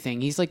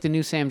everything. He's like the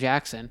new Sam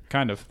Jackson.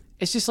 Kind of.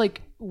 It's just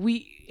like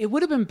it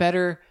would have been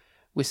better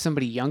with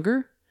somebody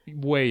younger.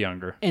 Way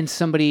younger. And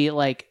somebody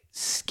like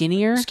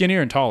skinnier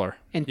and taller.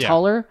 And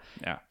taller.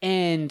 Yeah.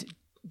 And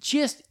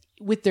just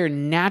with their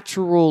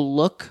natural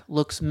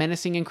looks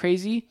menacing and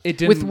crazy. It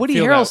didn't with Woody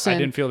feel Harrelson. That. I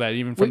didn't feel that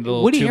even from the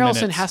little Woody 2 Harrelson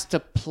minutes. has to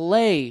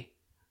play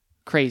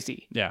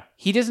crazy. Yeah.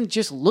 He doesn't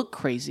just look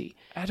crazy.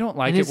 I don't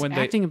like and it when his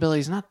acting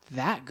ability is not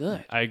that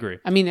good. I agree.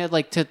 I mean,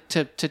 like to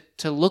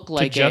look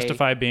like to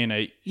justify being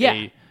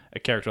a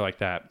character like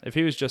that. If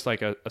he was just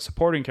like a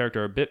supporting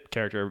character, or a bit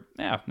character,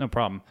 yeah, no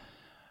problem.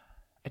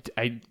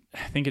 I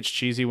think it's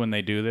cheesy when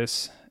they do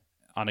this.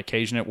 On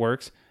occasion, it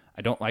works.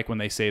 I don't like when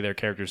they say their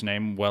character's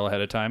name well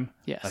ahead of time.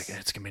 Yes, like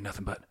it's gonna be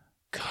nothing but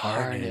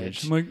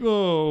Carnage. I'm like,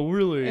 oh,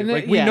 really? And then,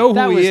 like we know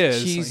who he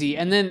is. Cheesy,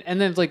 and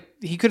then like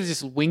he could have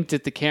just winked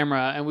at the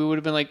camera, and we would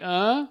have been like,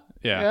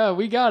 yeah,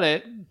 we got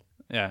it.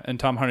 Yeah, and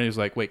Tom Hardy was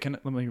like, wait,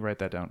 let me write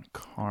that down.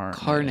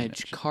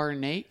 Carnage.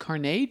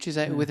 Is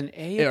that with an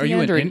A at Are the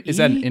you end or an E? Is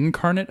that an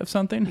incarnate of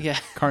something? Yeah.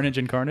 Carnage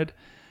incarnate.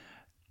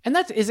 And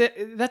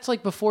that's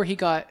like before he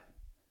got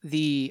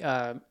the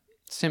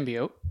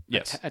symbiote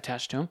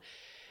attached to him.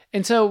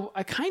 And so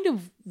I kind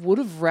of would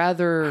have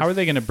rather... How are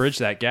they going to bridge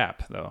that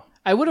gap, though?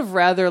 I would have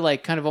rather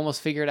like kind of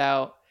almost figured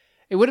out...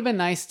 It would have been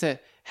nice to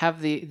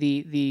have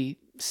the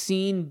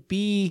scene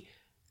be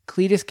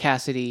Cletus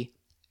Cassidy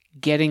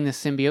getting the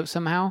symbiote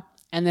somehow,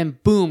 and then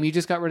boom, you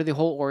just got rid of the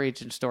whole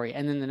origin story.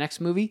 And then the next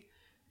movie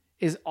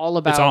is all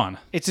about... It's on.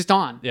 It's just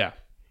on. Yeah,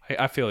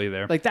 I feel you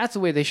there. Like, that's the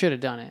way they should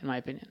have done it, in my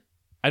opinion.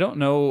 I don't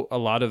know a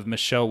lot of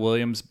Michelle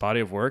Williams' body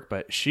of work,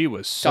 but she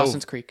was so...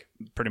 Dawson's Creek.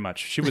 Pretty much.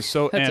 She was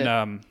so... That's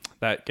and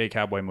that gay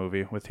cowboy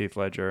movie with Heath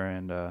Ledger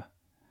and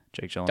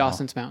Jake Gyllenhaal.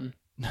 Dawson's Mountain.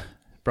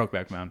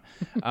 Brokeback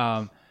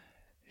Mountain.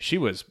 She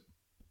was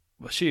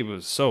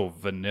so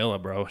vanilla,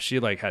 bro. She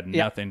like had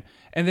nothing.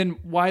 And then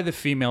why the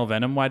female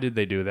Venom? Why did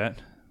they do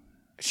that?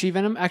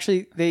 She-Venom,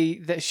 actually,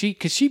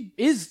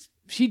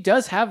 she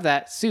does have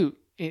that suit.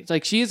 It's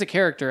like she is a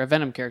character, a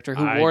Venom character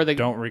who wore the... I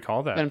don't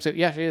recall that. Venom suit.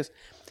 Yeah, she is.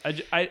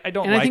 I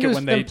don't and like I think it was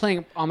when them they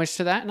playing homage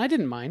to that, and I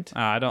didn't mind.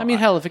 I mean,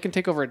 hell, if it can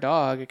take over a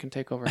dog, it can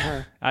take over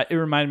her. It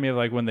reminded me of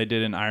like when they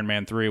did in Iron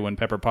Man 3 when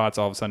Pepper Potts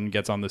all of a sudden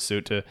gets on the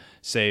suit to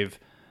save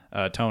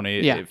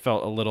Tony. Yeah. It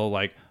felt a little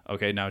like,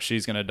 okay, now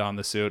she's going to don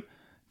the suit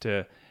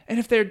to... And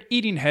if they're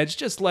eating heads,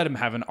 just let them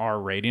have an R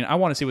rating. I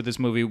want to see what this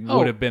movie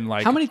would have been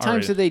like. How many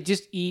times did they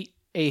just eat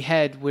a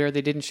head where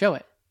they didn't show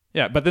it?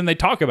 Yeah, but then they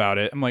talk about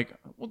it. I'm like,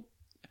 well,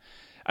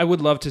 I would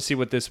love to see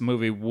what this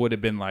movie would have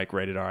been like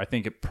rated R. I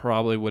think it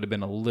probably would have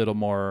been a little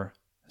more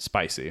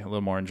spicy, a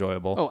little more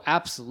enjoyable. Oh,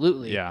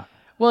 absolutely. Yeah.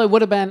 Well, it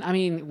would have been, I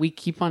mean, we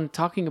keep on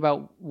talking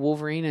about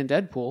Wolverine and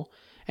Deadpool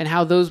and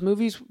how those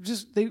movies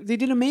just, they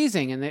did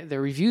amazing and the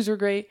reviews are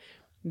great.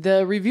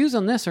 The reviews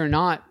on this are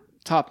not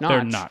top notch.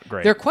 They're not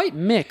great. They're quite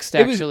mixed,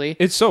 actually.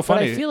 It's so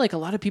funny. But I feel like a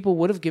lot of people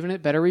would have given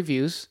it better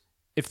reviews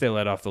if they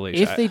let off the leash.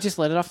 If they just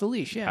let it off the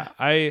leash, yeah.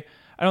 I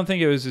don't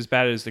think it was as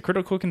bad as the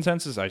critical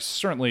consensus. I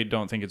certainly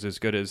don't think it's as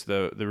good as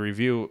the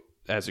review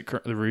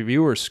the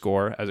reviewer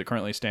score as it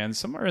currently stands.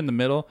 Somewhere in the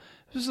middle.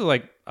 This is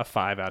like a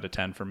 5 out of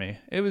 10 for me.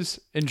 It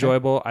was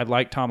enjoyable. Okay. I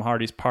liked Tom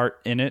Hardy's part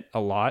in it a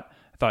lot.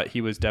 I thought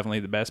he was definitely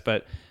the best,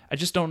 but I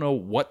just don't know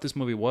what this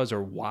movie was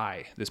or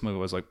why this movie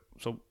was like.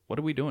 So what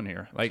are we doing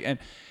here? Like, and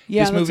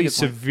this movie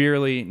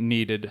severely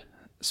needed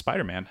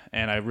Spider-Man,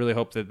 and I really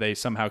hope that they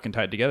somehow can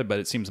tie it together. But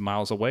it seems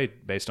miles away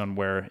based on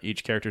where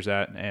each character's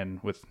at and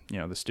with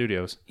the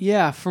studios.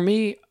 Yeah, for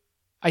me,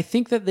 I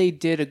think that they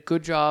did a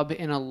good job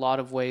in a lot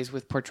of ways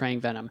with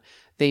portraying Venom.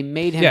 They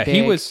made him big.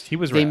 He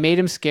was. They made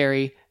him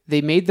scary.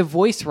 They made the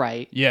voice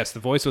right. Yes, the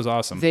voice was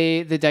awesome.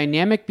 The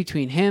dynamic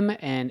between him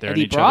and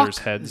Eddie Brock,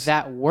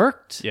 that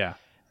worked. Yeah.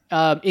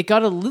 It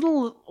got a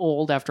little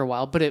old after a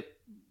while, but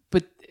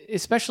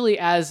especially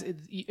as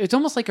it's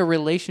almost like a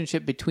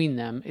relationship between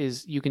them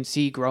is you can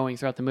see growing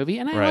throughout the movie,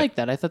 and I like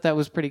that. I thought that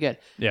was pretty good.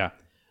 Yeah.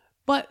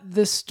 But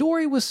the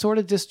story was sort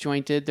of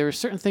disjointed. There were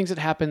certain things that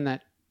happened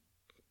that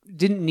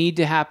didn't need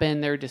to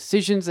happen. There were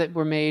decisions that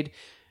were made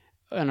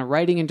on a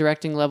writing and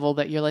directing level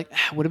that you're like,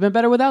 would have been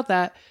better without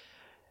that.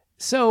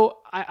 So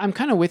I'm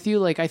kind of with you.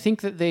 Like, I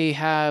think that they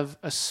have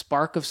a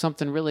spark of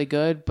something really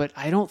good, but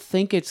I don't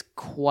think it's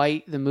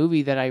quite the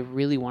movie that I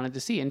really wanted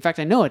to see. In fact,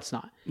 I know it's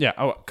not. Yeah.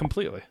 Oh,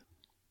 completely.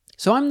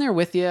 So I'm there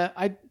with you.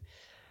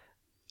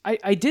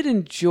 I did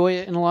enjoy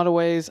it in a lot of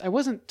ways. I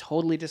wasn't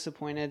totally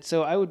disappointed,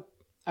 so I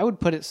would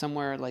put it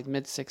somewhere like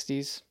mid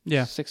 60s.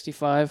 Yeah.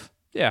 65.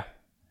 Yeah.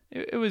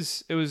 It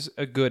was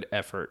a good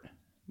effort.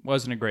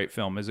 Wasn't a great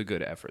film. It was a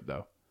good effort,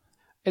 though.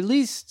 At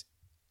least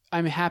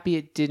I'm happy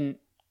it didn't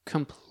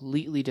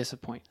completely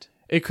disappoint.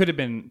 It could have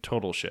been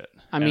total shit.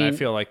 I mean,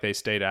 feel like they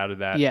stayed out of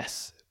that.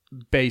 Yes.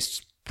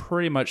 Based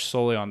pretty much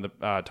solely on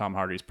the Tom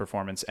Hardy's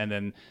performance, and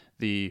then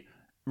the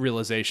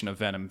realization of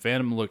Venom.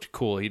 Venom looked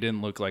cool. He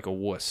didn't look like a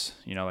wuss,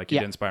 like he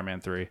did in Spider-Man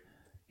 3.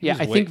 Yeah,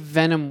 I think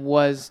Venom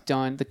was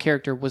done, the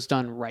character was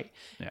done right.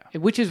 Yeah.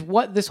 Which is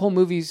what this whole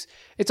movie's,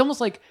 it's almost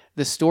like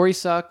the story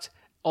sucked,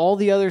 all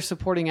the other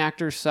supporting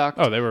actors sucked.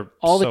 Oh, they were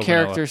all so the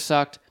characters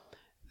sucked.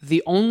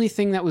 The only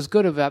thing that was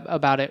good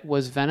about it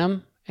was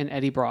Venom and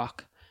Eddie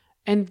Brock.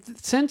 And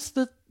since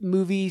the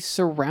movie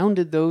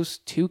surrounded those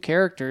two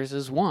characters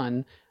as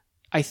one,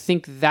 I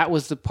think that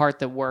was the part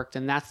that worked,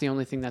 and that's the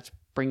only thing that's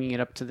bringing it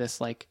up to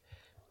this, like,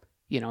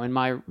 in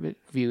my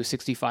view,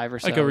 65 or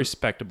so. Like a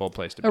respectable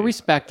place to be. A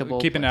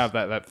respectable Keeping place. out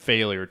of that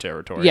failure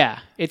territory. Yeah,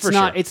 it's For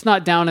not sure. It's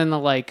not down in the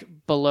like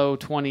below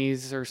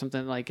 20s or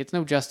something, like it's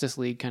no Justice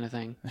League kind of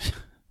thing.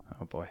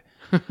 Oh boy.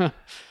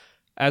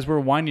 As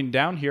we're winding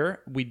down here,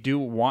 we do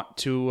want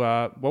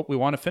to we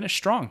want to finish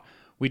strong.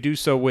 We do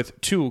so with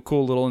two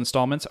cool little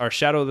installments, our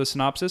Shadow of the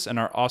Synopsis and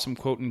our awesome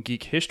quote in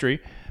geek history.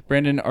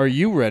 Brandon, are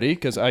you ready?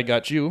 Because I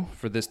got you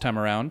for this time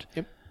around.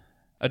 Yep.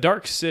 A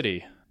dark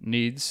city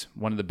needs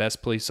one of the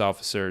best police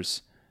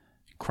officers.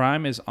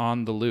 Crime is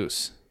on the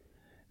loose.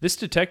 This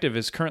detective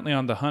is currently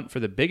on the hunt for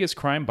the biggest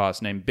crime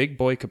boss named Big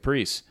Boy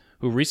Caprice,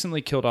 who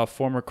recently killed off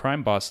former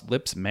crime boss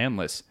Lips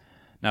Manless.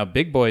 Now,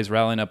 Big Boy is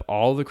rallying up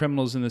all the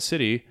criminals in the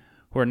city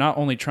who are not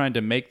only trying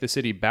to make the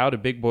city bow to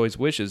Big Boy's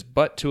wishes,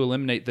 but to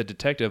eliminate the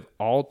detective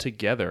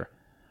altogether.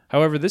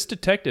 However, this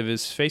detective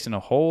is facing a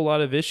whole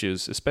lot of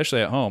issues,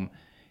 especially at home.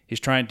 He's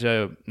trying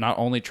to not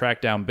only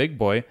track down Big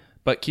Boy,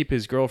 but keep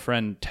his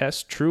girlfriend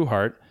Tess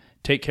Trueheart,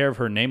 take care of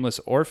her nameless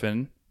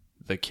orphan,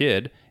 the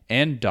kid,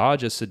 and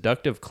dodge a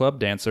seductive club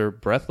dancer,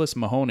 Breathless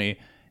Mahoney,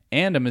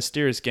 and a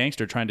mysterious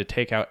gangster trying to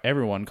take out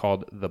everyone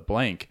called The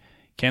Blank.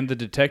 Can the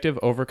detective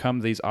overcome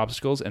these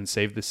obstacles and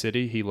save the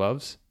city he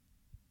loves?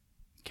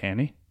 Can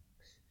he?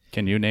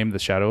 Can you name the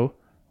Shadow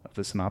of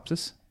the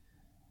Synopsis?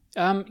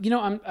 I'm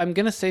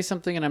gonna say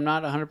something, and I'm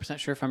not 100%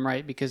 sure if I'm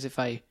right, because if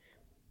I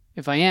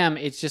am,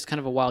 it's just kind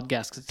of a wild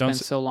guess because it's been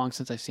so long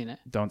since I've seen it.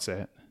 Don't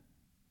say it.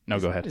 No,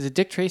 go ahead. Is it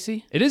Dick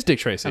Tracy? It is Dick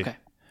Tracy. Okay.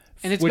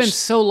 And it's been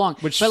so long.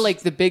 But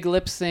like the Big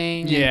Lips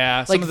thing.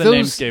 Yeah, some of the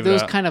names gave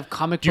those it up. kind of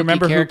comic book. Do you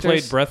remember characters? who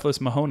played Breathless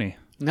Mahoney?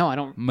 No, I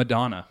don't.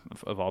 Madonna,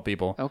 of all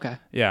people. Okay.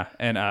 Yeah,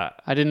 and I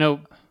didn't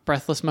know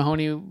Breathless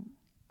Mahoney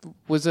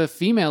was a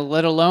female,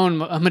 let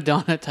alone a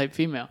Madonna type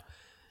female.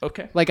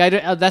 okay. Like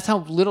that's how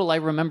little I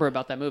remember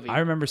about that movie. I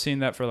remember seeing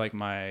that for like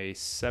my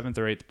 7th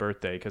or 8th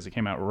birthday because it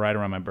came out right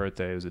around my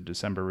birthday. It was a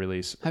December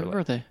release. Happy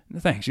birthday.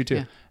 Thanks, you too.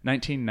 Yeah.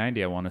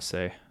 1990, I want to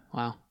say.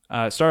 Wow.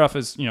 Started off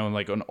as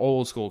like an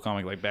old school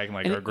comic, like back in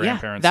like And our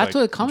grandparents. Yeah, that's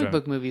like, what comic enjoying.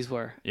 book movies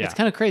were. Yeah. It's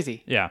kind of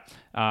crazy. Yeah.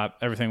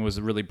 Everything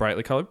was really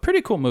brightly colored.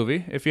 Pretty cool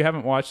movie. If you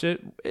haven't watched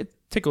it, it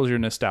tickles your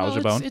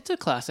nostalgia bone. It's a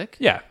classic.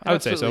 Yeah, I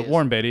would say so. absolutely is.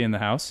 Warren Beatty in the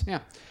house. Yeah.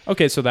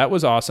 Okay, so that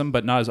was awesome,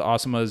 but not as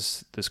awesome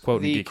as this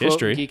quote in The Geek quote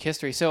History. in Geek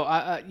History. So,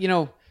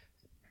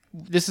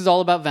 this is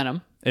all about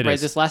Venom. It right?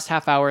 is. This last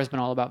half hour has been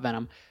all about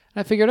Venom.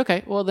 And I figured,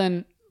 okay, well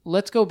then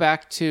let's go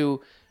back to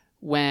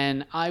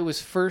when I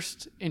was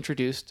first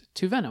introduced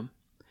to Venom.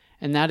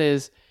 And that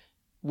is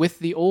with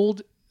the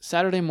old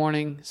Saturday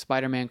morning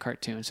Spider-Man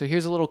cartoon. So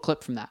here's a little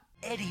clip from that.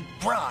 Eddie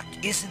Brock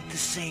isn't the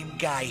same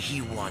guy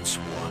he once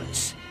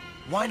was.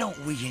 Why don't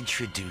we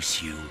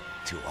introduce you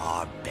to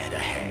our better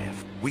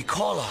half? We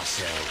call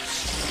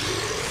ourselves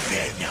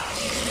Venom.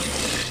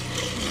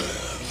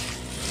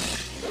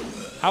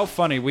 How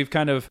funny. We've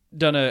kind of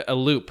done a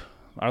loop.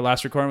 Our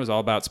last recording was all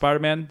about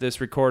Spider-Man.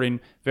 This recording,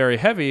 very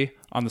heavy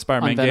on the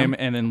Spider-Man Venom. game,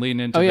 and then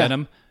leaning into yeah.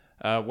 Venom.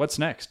 What's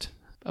next?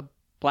 A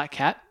Black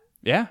Cat?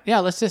 Yeah. Yeah,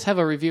 let's just have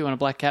a review on a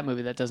Black Cat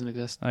movie that doesn't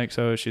exist. Like,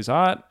 so she's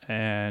hot,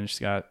 and she's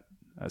got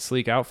a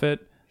sleek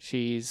outfit.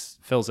 She's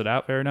Fills it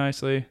out very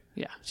nicely.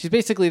 she's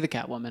basically the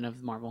Catwoman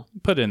of Marvel.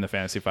 Put it in the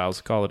fantasy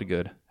files. Call it a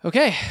good.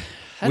 Okay,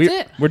 that's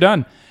it. We're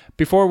done.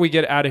 Before we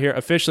get out of here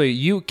officially,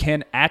 you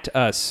can @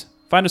 us.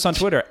 Find us on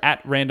Twitter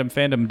 @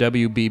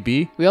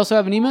 randomfandomwbb. We also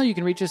have an email. You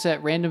can reach us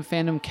at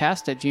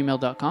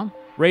randomfandomcast@gmail.com.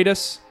 Rate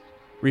us,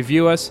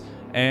 review us,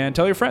 and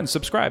tell your friends.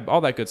 Subscribe.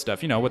 All that good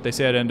stuff. You know what they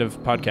say at the end of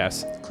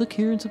podcasts. Click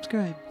here and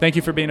subscribe. Thank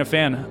you for being a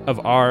fan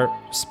of our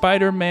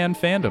Spider-Man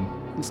fandom.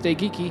 And stay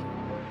geeky.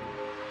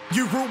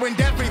 You ruined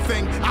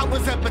everything. I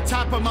was at the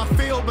top of my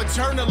field, but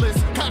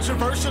journalist,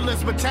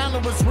 controversialist, but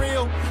talent was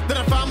real. Then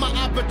I found my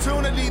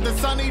opportunity, the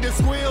sun either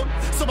squealed.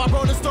 So I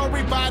wrote a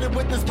story about it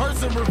with this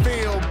person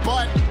revealed.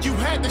 But you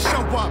had to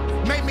show up,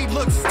 made me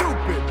look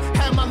stupid,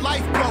 had my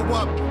life blow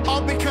up.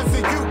 All because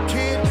of you,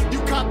 kid. You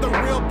caught the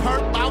real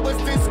perp, I was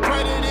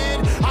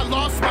discredited. I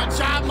lost my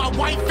job, my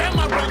wife, and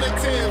my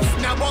relatives.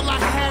 Now all I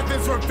have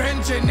is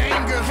revenge and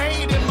anger.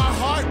 Hate in my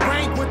heart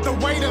rank with the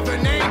weight of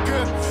an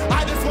anchor.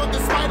 I just want the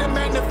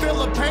Spider-Man to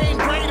feel a pain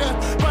greater.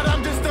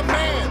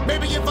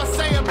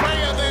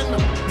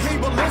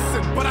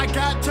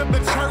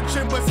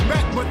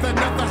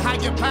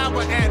 higher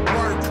power at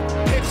work.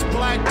 Pitch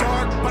black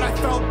dark, but I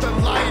felt the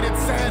light. It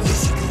said,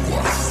 listen to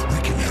us,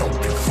 we can help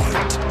you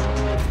fight.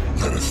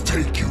 Let us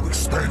take you,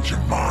 expand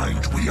your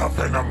mind. We are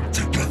Venom,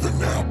 together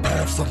now,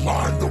 paths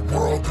align. The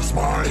world is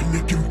mine, and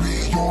it can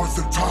be yours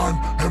in time.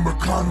 And we're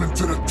climbing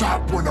to the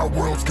top when our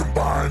worlds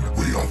combine.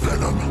 We are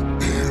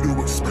Venom, here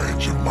to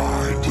expand your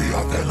mind. We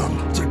are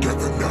Venom,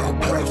 together now,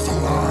 paths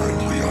align.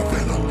 We are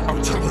Venom,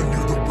 I'm telling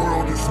you the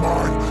world is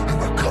mine. And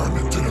we're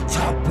climbing to the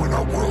top when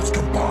our worlds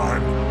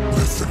combine.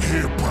 Listen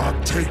here, Brock,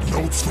 take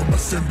notes from a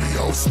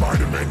symbiote.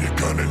 Spider-Man, you're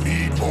gonna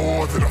need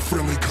more than a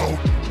frilly coat.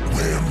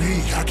 Wear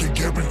me, I can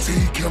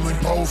guarantee killing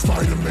both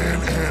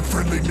Spider-Man and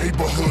friendly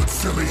neighborhood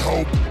silly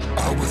hope.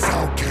 I was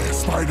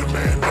outcast,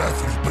 Spider-Man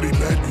left me, but he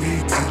led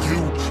me to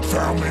you.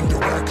 Found me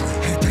directly,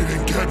 he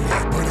didn't get me,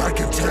 but I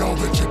can tell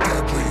that you're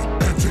deadly.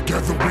 And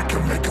together we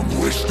can make him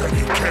wish that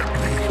he kept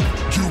me.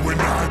 You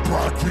and I,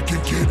 Brock, we can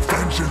get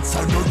vengeance.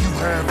 I know you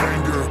have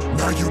anger,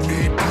 now you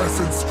need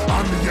presence.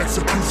 I'm the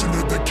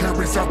executioner that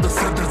carries out the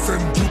sentence,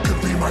 and you can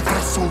be my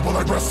vessel while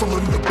I wrestle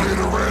in the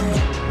bitter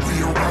end.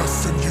 We are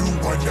us and you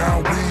are now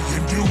we,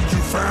 and you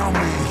found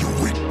me. You're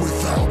weak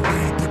without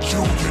me, but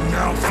you're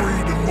now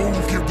free to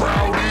move, get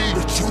rowdy.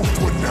 The truth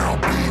would now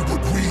be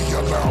what we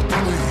allow,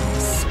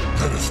 please.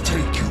 Let us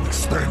take you,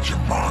 expand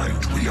your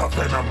mind. We are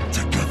Venom,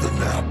 together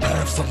now,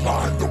 paths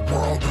align. The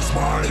world is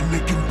mine, and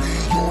it can be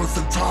yours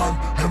in time.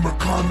 And we're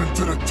climbing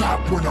to the top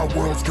when our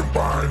worlds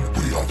combine.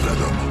 We are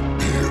Venom,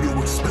 here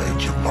to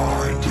expand your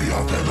mind. We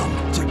are Venom,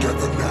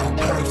 together now,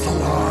 paths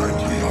align.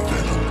 We are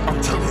Venom, I'm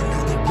telling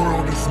you the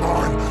world is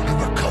mine. And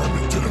we're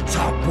climbing to the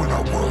top when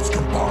our worlds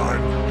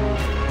combine.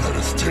 Let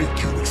us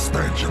take you,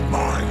 expand your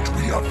mind.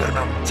 We are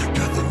Venom,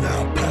 together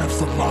now, paths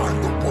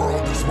align. The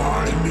world is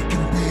mine, and it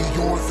can be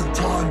yours in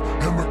time.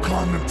 And we're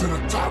climbing to the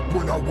top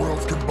when our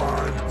worlds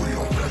combine. We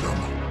are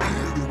Venom,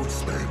 here to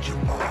expand your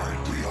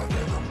mind. We are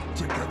Venom,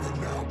 together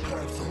now,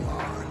 paths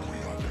align. We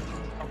are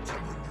Venom, I'm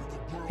telling you the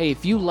world. Hey,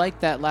 if you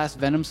like that last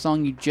Venom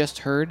song you just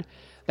heard,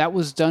 that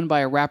was done by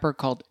a rapper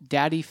called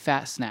Daddy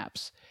Fat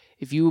Snaps.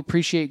 If you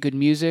appreciate good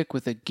music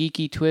with a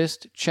geeky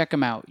twist, check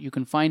him out. You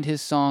can find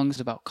his songs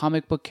about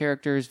comic book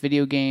characters,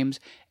 video games,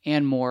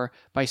 and more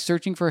by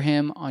searching for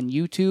him on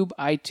YouTube,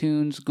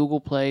 iTunes, Google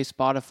Play,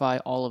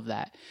 Spotify, all of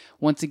that.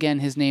 Once again,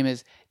 his name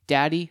is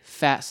Daddy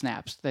Fat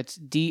Snaps. That's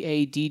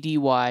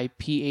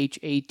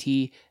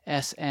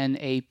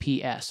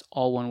DADDYPHATSNAPS,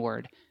 all one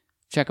word.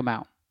 Check him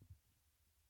out.